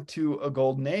move on to a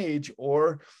golden age,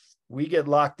 or we get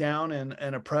locked down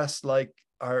and oppressed like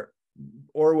our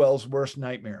Orwell's worst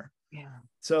nightmare. Yeah.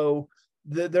 So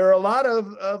there are a lot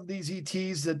of these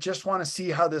ETs that just want to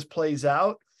see how this plays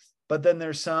out, but then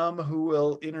there's some who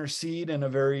will intercede in a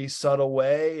very subtle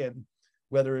way, and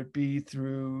whether it be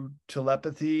through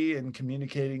telepathy and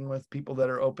communicating with people that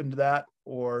are open to that,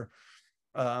 or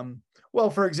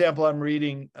for example, I'm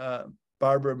reading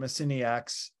Barbara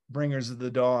Messiniak's Bringers of the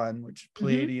Dawn, which is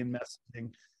Pleiadian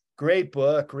messaging. Great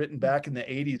book, written back in the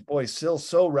 80s. Boy, still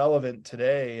so relevant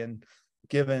today, and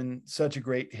given such a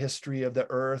great history of the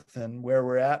Earth and where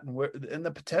we're at, and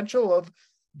the potential of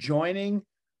joining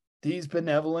these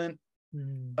benevolent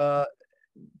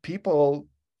people,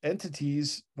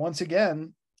 entities, once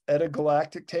again at a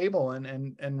galactic table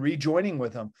and rejoining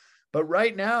with them. But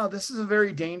right now, this is a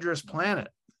very dangerous planet.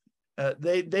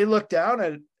 They look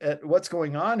down at what's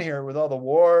going on here with all the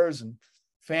wars and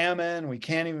famine. We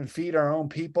can't even feed our own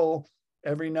people.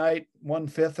 Every night,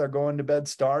 1/5 are going to bed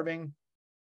starving.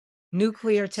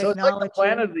 Nuclear technology. So it's like the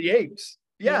Planet of the Apes.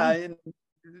 Yeah. And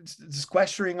it's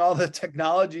sequestering all the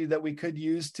technology that we could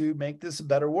use to make this a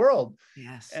better world.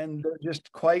 Yes. And they're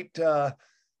just quite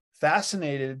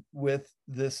fascinated with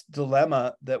this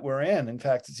dilemma that we're in. In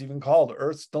fact, it's even called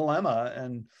Earth's Dilemma.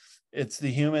 And it's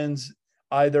the humans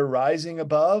either rising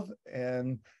above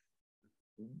and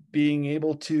being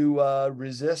able to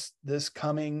resist this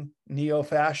coming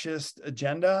neo-fascist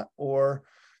agenda, or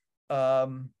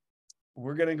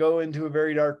we're going to go into a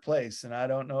very dark place. And I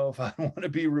don't know if I want to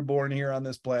be reborn here on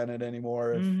this planet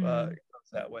anymore if it goes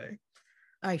that way.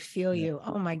 I feel you.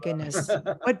 Oh my goodness.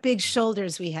 What big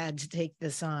shoulders we had to take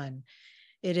this on.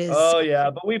 It is. Oh yeah.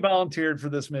 But we volunteered for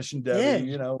this mission,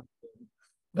 Debbie,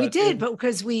 We But did, but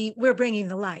because we're bringing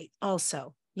the light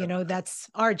also. You know, that's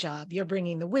our job. You're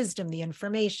bringing the wisdom, the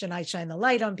information. I shine the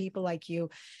light on people like you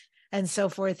and so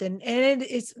forth. And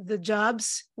it's the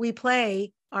jobs we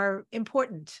play are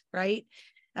important, right?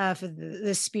 For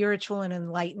the spiritual and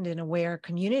enlightened and aware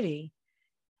community.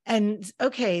 And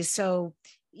okay, so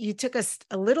you took us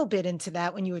a little bit into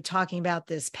that when you were talking about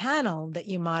this panel that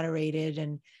you moderated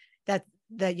and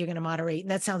that you're going to moderate.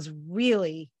 And that sounds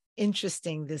really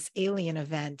interesting, this alien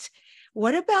event.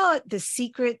 What about the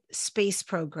secret space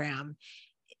program?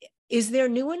 Is there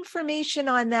new information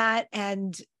on that?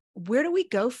 And where do we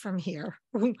go from here?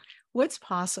 What's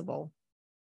possible?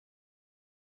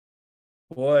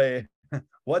 Boy,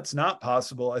 what's not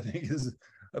possible, I think, is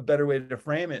a better way to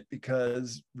frame it,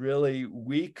 because really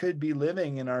we could be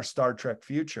living in our Star Trek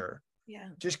future. Yeah.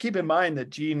 Just keep in mind that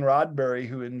Gene Roddenberry,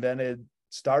 who invented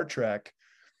Star Trek,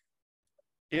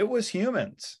 it was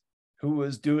humans who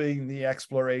was doing the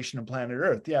exploration of planet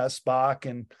Earth. Yeah, Spock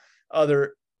and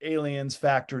other aliens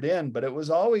factored in, but it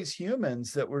was always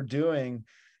humans that were doing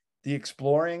the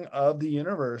exploring of the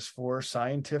universe for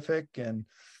scientific and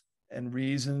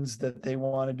reasons that they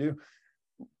want to do.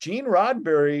 Gene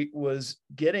Roddenberry was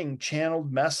getting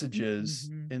channeled messages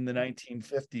in the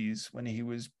 1950s when he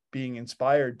was being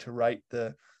inspired to write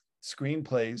the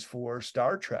screenplays for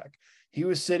Star Trek. He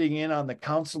was sitting in on the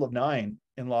Council of Nine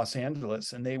in Los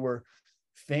Angeles, and they were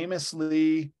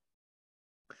famously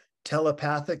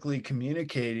telepathically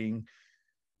communicating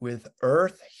with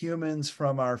Earth humans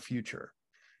from our future.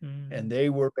 And they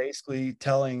were basically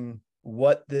telling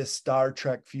what this Star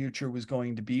Trek future was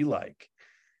going to be like.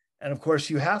 And of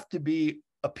course, you have to be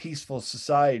a peaceful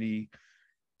society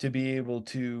to be able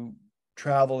to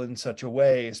travel in such a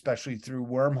way, especially through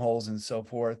wormholes and so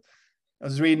forth. I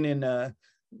was reading in a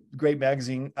great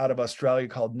magazine out of Australia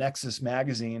called Nexus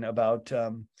Magazine about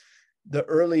the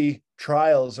early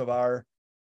trials of our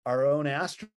own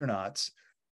astronauts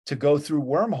to go through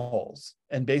wormholes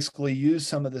and basically use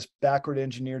some of this backward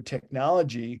engineered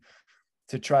technology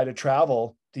to try to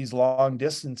travel these long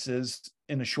distances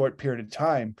in a short period of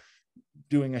time,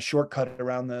 doing a shortcut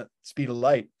around the speed of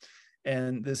light.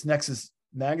 And this Nexus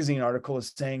Magazine article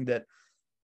is saying that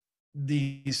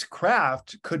these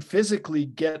craft could physically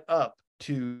get up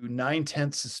to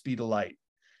 9/10 the speed of light.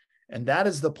 And that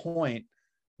is the point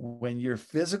when your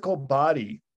physical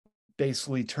body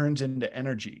basically turns into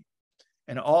energy.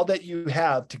 And all that you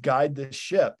have to guide this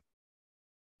ship,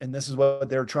 and this is what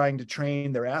they're trying to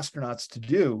train their astronauts to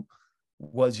do,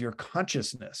 was your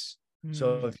consciousness.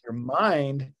 So if your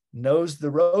mind knows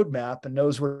the roadmap and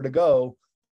knows where to go,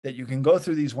 that you can go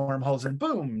through these wormholes and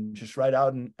boom, just right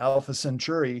out in Alpha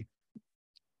Centauri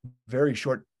very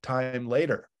short time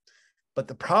later. But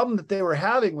the problem that they were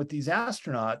having with these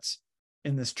astronauts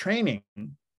in this training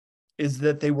is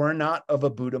that they were not of a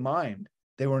Buddha mind.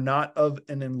 They were not of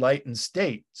an enlightened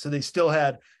state. So they still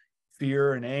had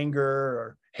fear and anger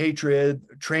or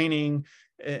hatred, training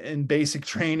in basic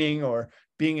training, or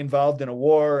being involved in a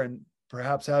war and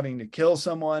perhaps having to kill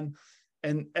someone.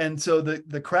 And so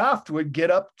the craft would get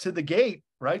up to the gate,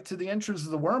 right to the entrance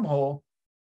of the wormhole,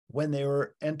 when they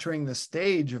were entering the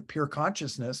stage of pure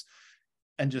consciousness,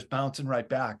 and just bouncing right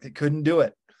back. They couldn't do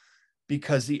it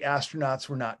because the astronauts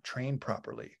were not trained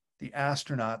properly. The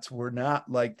astronauts were not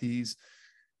like these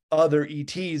other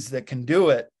ETs that can do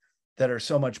it, that are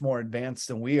so much more advanced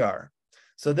than we are.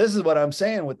 So this is what I'm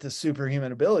saying with the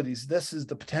superhuman abilities. This is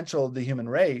the potential of the human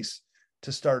race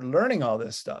to start learning all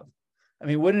this stuff. I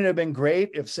mean, wouldn't it have been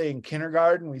great if, say, in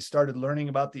kindergarten, we started learning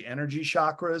about the energy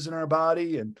chakras in our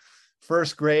body, and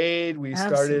first grade, we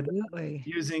started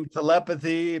using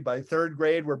telepathy. By third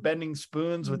grade, we're bending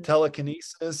spoons with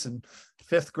telekinesis. And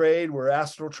fifth grade, we're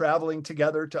astral traveling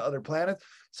together to other planets.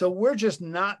 So we're just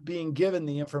not being given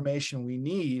the information we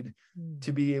need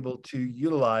to be able to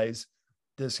utilize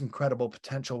this incredible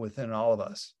potential within all of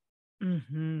us.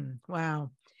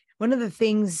 Wow. One of the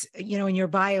things, in your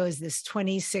bio is this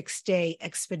 26-day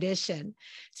expedition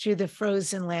through the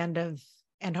frozen land of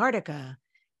Antarctica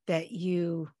that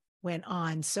you went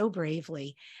on so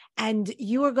bravely. And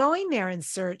you were going there in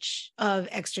search of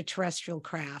extraterrestrial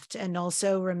craft and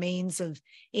also remains of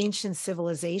ancient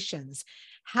civilizations.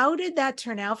 How did that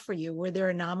turn out for you? Were there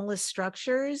anomalous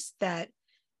structures that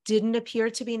didn't appear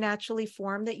to be naturally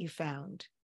formed that you found?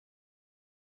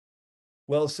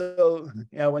 Well, so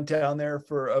I went down there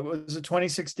for, it was a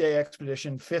 26-day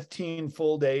expedition, 15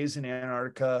 full days in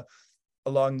Antarctica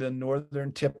along the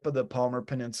northern tip of the Palmer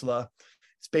Peninsula.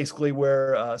 It's basically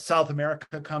where South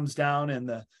America comes down and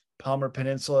the Palmer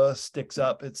Peninsula sticks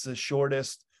up. It's the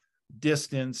shortest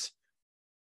distance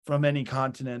from any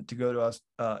continent to go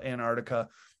to Antarctica.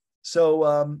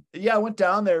 So yeah, I went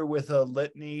down there with a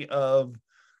litany of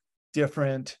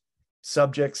different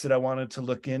subjects that I wanted to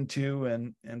look into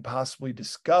and possibly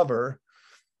discover.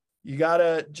 You got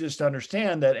to just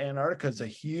understand that Antarctica is a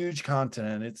huge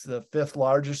continent. It's the 5th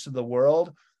largest of the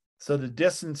world. So the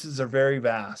distances are very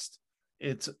vast.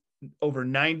 It's over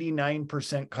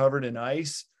 99% covered in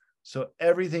ice. So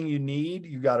everything you need,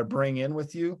 you got to bring in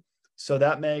with you. So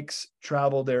that makes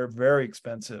travel there very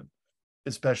expensive,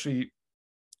 especially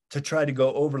to try to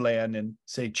go overland and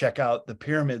say, check out the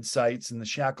pyramid sites in the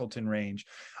Shackleton Range.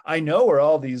 I know where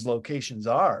all these locations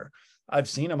are. I've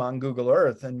seen them on Google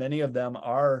Earth, and many of them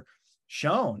are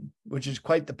shown, which is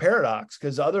quite the paradox,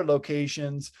 because other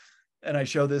locations, and I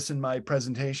show this in my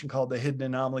presentation called The Hidden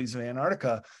Anomalies of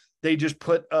Antarctica, they just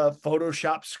put a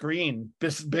Photoshop screen,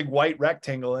 this big white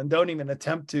rectangle, and don't even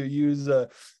attempt to use a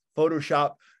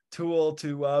Photoshop tool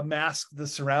to mask the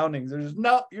surroundings. There's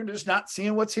no, you're just not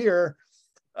seeing what's here.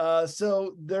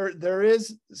 So there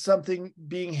is something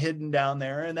being hidden down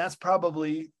there, and that's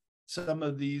probably some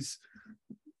of these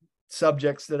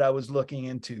subjects that I was looking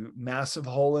into. Massive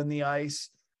hole in the ice,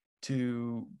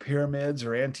 to pyramids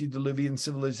or antediluvian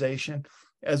civilization,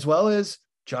 as well as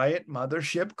giant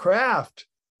mothership craft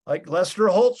like Lester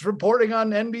Holt's reporting on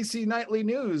NBC Nightly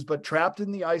News, but trapped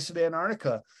in the ice of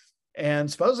Antarctica.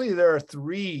 And supposedly there are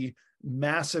 3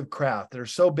 massive craft. They're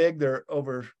so big, they're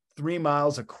over 3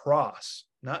 miles across,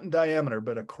 not in diameter,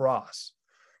 but across.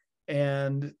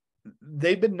 And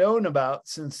they've been known about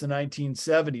since the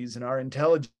 1970s, and our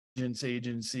intelligence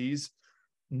agencies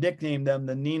nicknamed them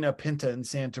the Nina, Pinta, and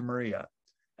Santa Maria.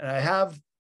 And I have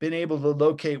been able to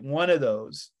locate one of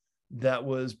those that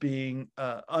was being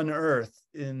unearthed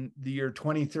in the year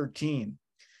 2013.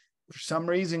 For some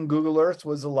reason, Google Earth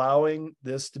was allowing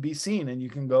this to be seen, and you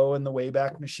can go in the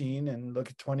Wayback Machine and look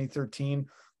at 2013,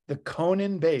 the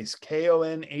Conan base,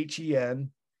 Konhen,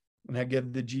 and I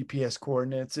give the GPS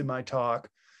coordinates in my talk.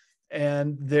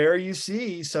 And there you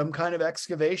see some kind of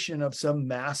excavation of some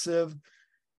massive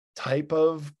type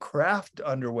of craft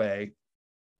underway.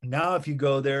 Now, if you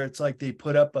go there, it's like they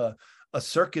put up a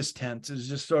circus tent. It's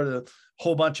just sort of a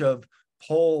whole bunch of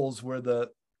poles where the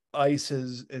ice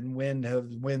and wind have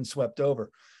swept over.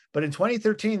 But in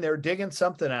 2013, they were digging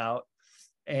something out.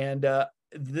 And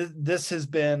this has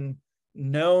been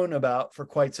known about for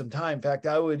quite some time. In fact,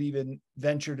 I would even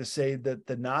venture to say that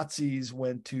the Nazis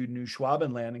went to New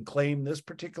Schwabenland and claimed this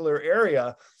particular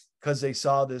area because they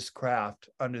saw this craft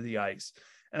under the ice.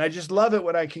 And I just love it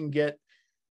when I can get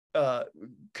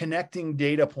connecting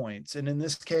data points. And in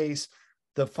this case,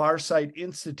 the Farsight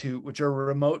Institute, which are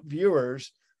remote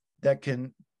viewers that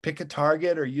can pick a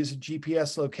target or use a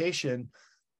GPS location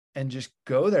and just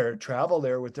go there, travel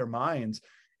there with their minds.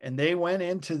 And they went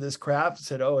into this craft and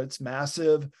said, oh, it's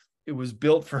massive. It was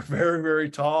built for very, very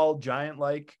tall,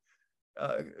 giant-like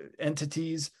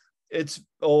entities. It's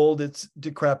old, it's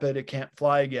decrepit, it can't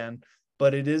fly again.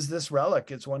 But it is this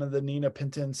relic. It's one of the Nina,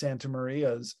 Pinta, and Santa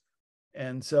Marias.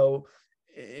 And so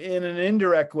in an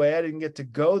indirect way, I didn't get to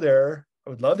go there. I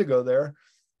would love to go there.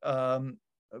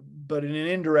 But in an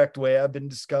indirect way, I've been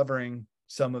discovering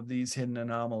some of these hidden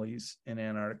anomalies in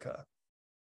Antarctica.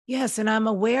 Yes, and I'm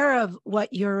aware of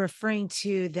what you're referring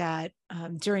to, that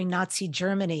during Nazi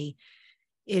Germany,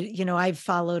 I've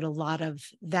followed a lot of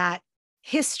that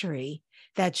history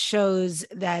that shows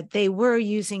that they were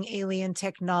using alien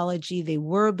technology, they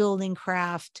were building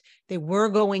craft, they were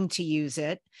going to use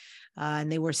it,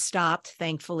 and they were stopped,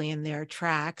 thankfully, in their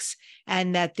tracks,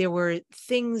 and that there were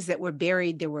things that were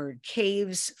buried. There were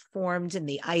caves formed in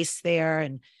the ice there,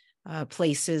 and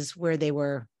places where they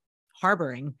were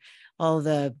harboring all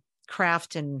the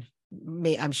craft and,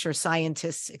 I'm sure,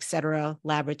 scientists, et cetera,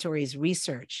 laboratories,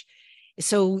 research.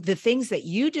 So the things that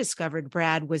you discovered,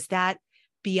 Brad, was that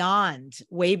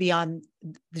way beyond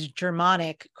the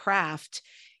Germanic craft,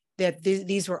 that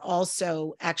these were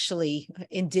also actually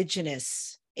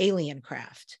indigenous alien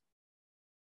craft.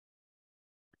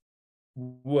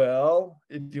 Well,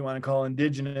 if you want to call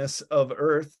indigenous of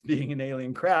Earth being an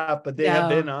alien craft, but they have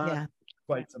been on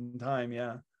quite some time.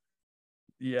 Yeah.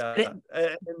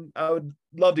 And I would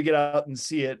love to get out and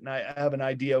see it. And I have an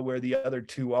idea where the other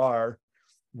 2 are,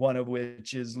 one of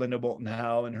which is Linda Moulton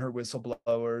Howe and her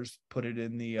whistleblowers put it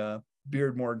in the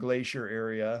Beardmore Glacier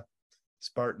area,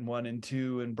 Spartan 1 and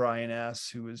 2, and Brian S.,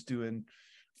 who was doing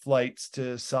flights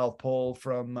to South Pole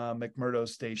from McMurdo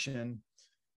Station.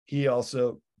 He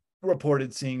also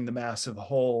reported seeing the massive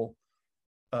hole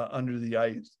under the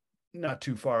ice, not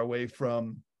too far away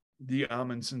from the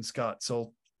Amundsen Scott South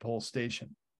Pole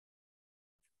Station.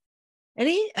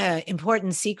 Any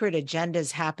important secret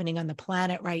agendas happening on the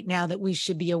planet right now that we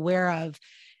should be aware of,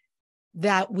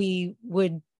 that we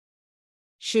would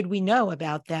should we know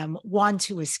about them, want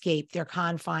to escape their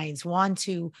confines, want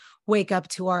to wake up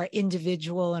to our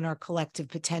individual and our collective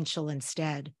potential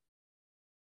instead?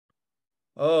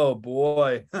 Oh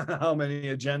boy, how many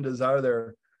agendas are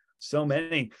there? So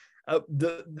many.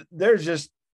 There's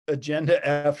just agenda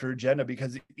after agenda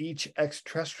because each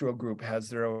extraterrestrial group has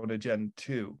their own agenda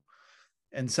too,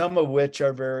 and some of which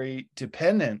are very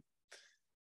dependent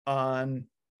on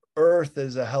Earth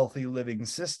as a healthy living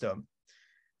system.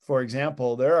 For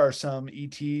example, there are some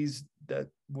ETs that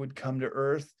would come to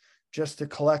Earth just to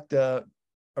collect a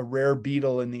rare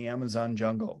beetle in the Amazon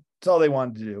jungle. That's all they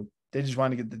wanted to do. They just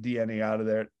want to get the DNA out of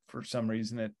there. For some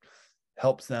reason, it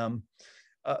helps them.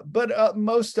 But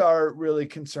most are really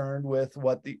concerned with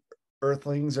what the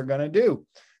Earthlings are going to do.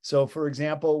 So, for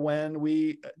example, when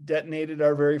we detonated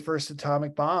our very first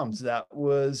atomic bombs, that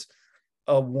was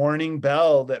a warning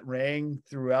bell that rang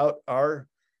throughout our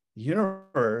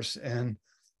universe. And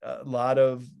a lot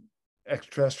of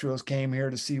extraterrestrials came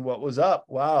here to see what was up.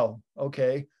 Wow.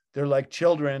 Okay. They're like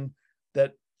children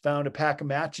that found a pack of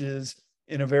matches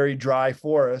in a very dry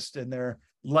forest and they're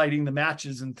lighting the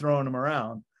matches and throwing them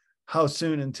around. How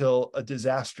soon until a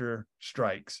disaster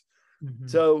strikes?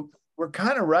 So we're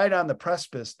kind of right on the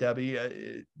precipice,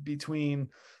 Debbie, between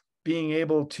being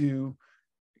able to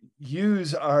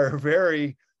use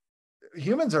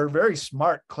humans are very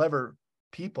smart, clever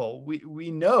people.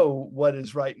 We know what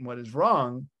is right and what is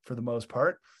wrong for the most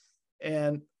part.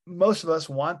 And most of us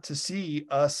want to see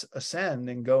us ascend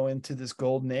and go into this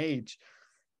golden age.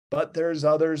 But there's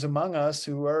others among us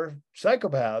who are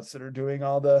psychopaths that are doing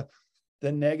all the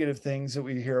negative things that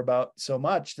we hear about so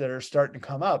much that are starting to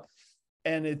come up.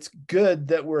 And it's good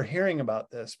that we're hearing about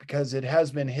this because it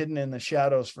has been hidden in the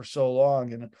shadows for so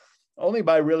long. And only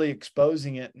by really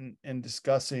exposing it and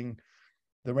discussing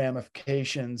the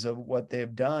ramifications of what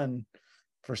they've done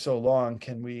for so long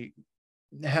can we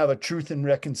have a truth and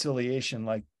reconciliation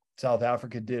like South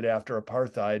Africa did after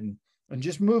apartheid and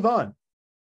just move on.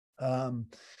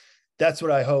 That's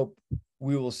what I hope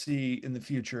we will see in the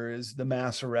future is the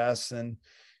mass arrests and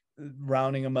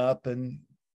rounding them up and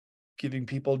giving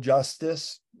people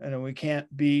justice. And we can't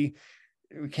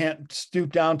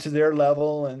stoop down to their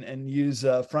level and use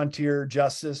frontier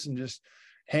justice and just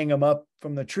hang them up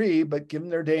from the tree, but give them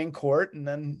their day in court and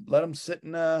then let them sit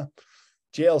in a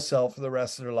jail cell for the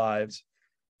rest of their lives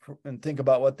and think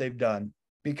about what they've done.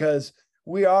 Because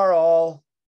we are all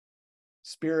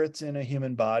spirits in a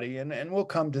human body, and we'll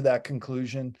come to that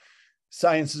conclusion.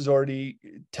 Science is already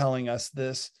telling us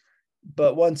this,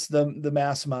 but once the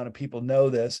mass amount of people know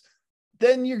this,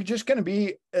 then you're just going to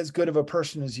be as good of a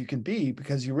person as you can be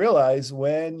because you realize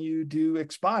when you do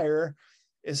expire,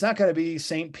 it's not going to be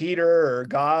St. Peter or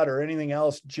God or anything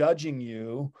else judging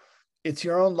you. It's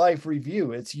your own life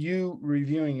review. It's you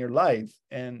reviewing your life.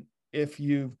 And if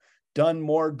you've done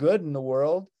more good in the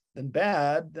world than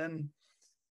bad, then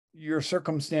your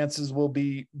circumstances will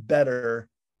be better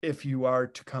if you are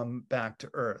to come back to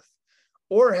Earth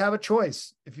or have a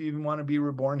choice if you even want to be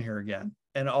reborn here again.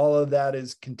 And all of that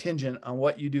is contingent on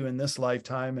what you do in this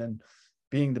lifetime and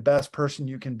being the best person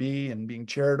you can be and being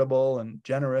charitable and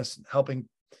generous, and helping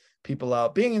people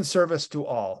out, being in service to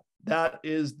all. That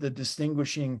is the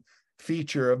distinguishing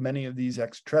feature of many of these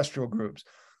extraterrestrial groups.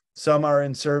 Some are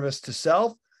in service to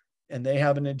self and they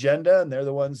have an agenda and they're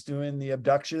the ones doing the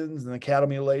abductions and the cattle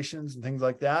mutilations and things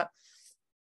like that.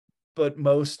 But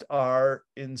most are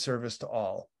in service to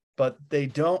all, but they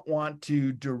don't want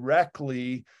to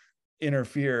directly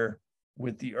interfere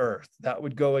with the Earth. That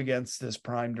would go against this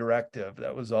prime directive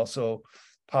that was also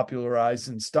popularized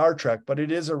in Star Trek, but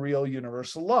it is a real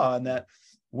universal law. And that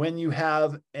when you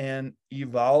have an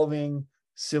evolving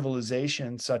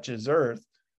civilization such as Earth,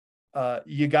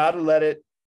 you got to let it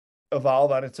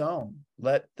evolve on its own.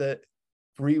 Let the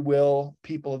free will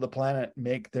people of the planet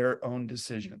make their own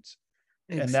decisions.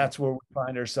 Exactly. And that's where we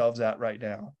find ourselves at right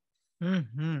now.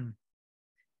 Mm-hmm.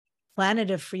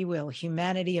 Planet of free will,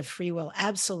 humanity of free will.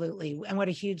 Absolutely. And what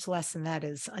a huge lesson that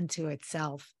is unto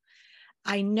itself.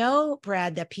 I know,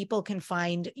 Brad, that people can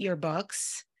find your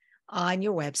books on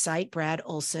your website,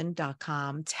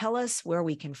 bradolsen.com. Tell us where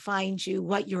we can find you,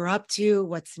 what you're up to,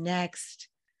 what's next.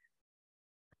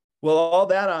 Well, all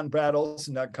that on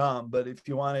bradolsen.com. But if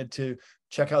you wanted to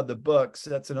check out the books,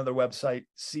 that's another website,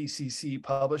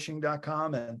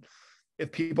 cccpublishing.com. And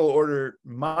if people order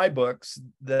my books,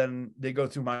 then they go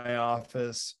through my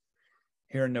office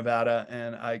here in Nevada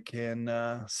and I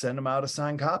can send them out a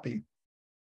signed copy.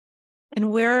 And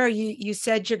where are you? You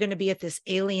said you're going to be at this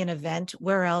alien event.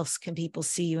 Where else can people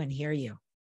see you and hear you?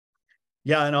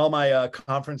 Yeah, and all my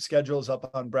conference schedules up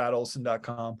on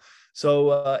bradolsen.com.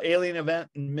 So alien event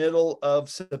in middle of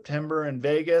September in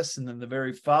Vegas, and then the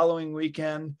very following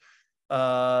weekend,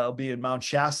 I'll be in Mount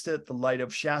Shasta at the Light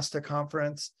of Shasta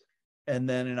conference. And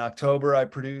then in October, I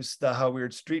produce the How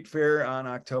Weird Street Fair on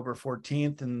October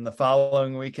 14th. And the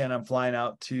following weekend, I'm flying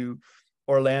out to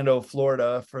Orlando,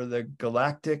 Florida for the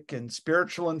Galactic and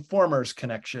Spiritual Informers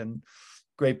Connection.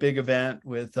 Great big event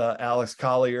with Alex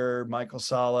Collier, Michael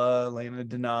Sala, Elena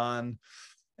Denon,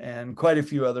 and quite a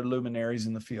few other luminaries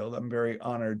in the field. I'm very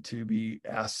honored to be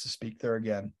asked to speak there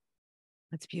again.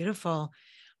 That's beautiful.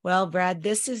 Well, Brad,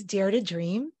 this is Dare to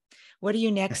Dream. What are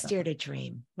you next dare to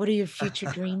dream? What are your future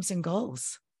dreams and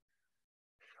goals?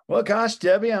 Well, gosh,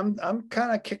 Debbie, I'm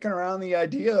kind of kicking around the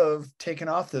idea of taking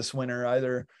off this winter,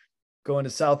 either going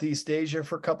to Southeast Asia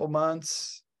for a couple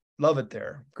months. Love it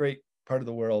there. Great part of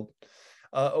the world.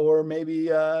 Or maybe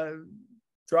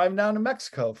driving down to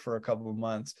Mexico for a couple of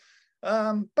months.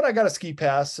 But I got a ski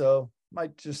pass, so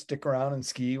might just stick around and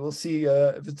ski. We'll see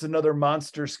if it's another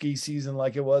monster ski season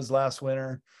like it was last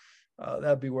winter.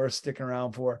 That'd be worth sticking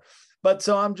around for. But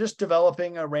so I'm just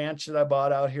developing a ranch that I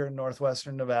bought out here in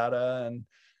northwestern Nevada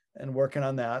and working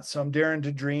on that. So I'm daring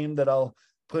to dream that I'll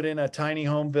put in a tiny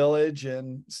home village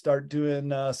and start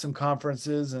doing some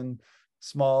conferences and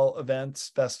small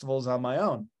events, festivals on my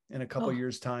own in a couple of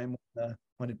years' time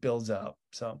when it builds up.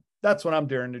 So that's what I'm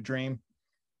daring to dream.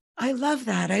 I love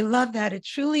that. I love that. It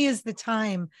truly is the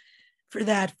time for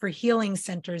that, for healing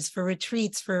centers, for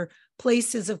retreats, for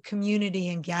places of community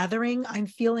and gathering. I'm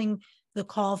feeling the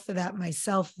call for that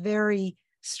myself very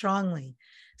strongly.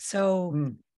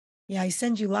 So yeah, I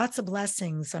send you lots of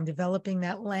blessings on developing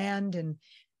that land and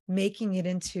making it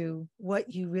into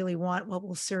what you really want, what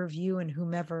will serve you and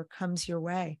whomever comes your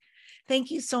way.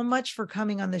 Thank you so much for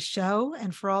coming on the show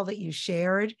and for all that you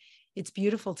shared. It's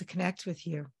beautiful to connect with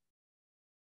you.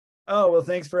 Oh, well,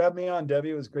 thanks for having me on,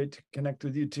 Debbie. It was great to connect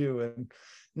with you too. And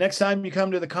next time you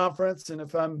come to the conference, and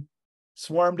if I'm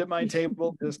swarmed at my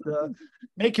table, just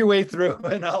make your way through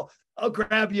and I'll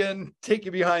grab you and take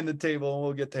you behind the table and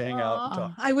we'll get to hang out and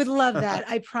talk. I would love that.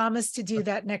 I promise to do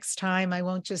that next time. I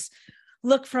won't just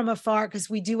look from afar, because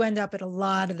we do end up at a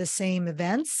lot of the same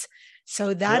events.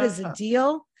 So that is a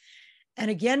deal. And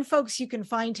again, folks, you can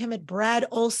find him at Brad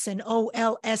Olsen, OLSEN.com,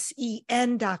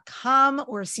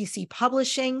 or CC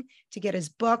Publishing to get his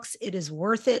books. It is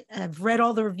worth it. And I've read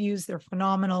all the reviews. They're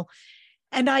phenomenal.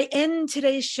 And I end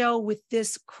today's show with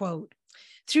this quote.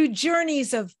 Through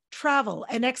journeys of travel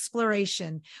and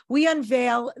exploration, we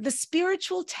unveil the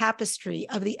spiritual tapestry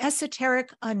of the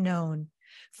esoteric unknown,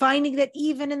 finding that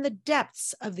even in the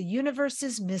depths of the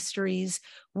universe's mysteries,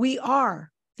 we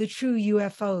are the true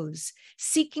UFOs,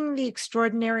 seeking the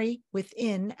extraordinary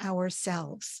within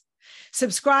ourselves.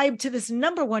 Subscribe to this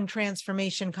 #1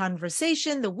 transformation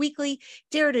conversation, the weekly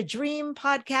Dare to Dream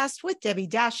podcast with Debbie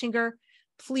Dashinger.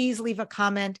 Please leave a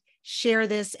comment, share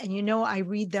this, and you know I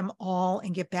read them all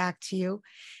and get back to you.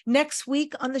 Next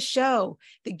week on the show,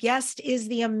 the guest is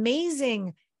the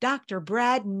amazing Dr.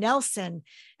 Brad Nelson,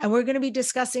 and we're going to be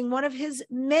discussing one of his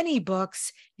many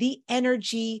books, The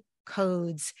Energy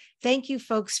Codes. Thank you,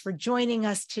 folks, for joining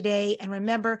us today. And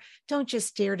remember, don't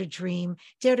just dare to dream,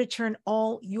 dare to turn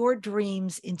all your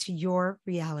dreams into your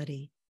reality.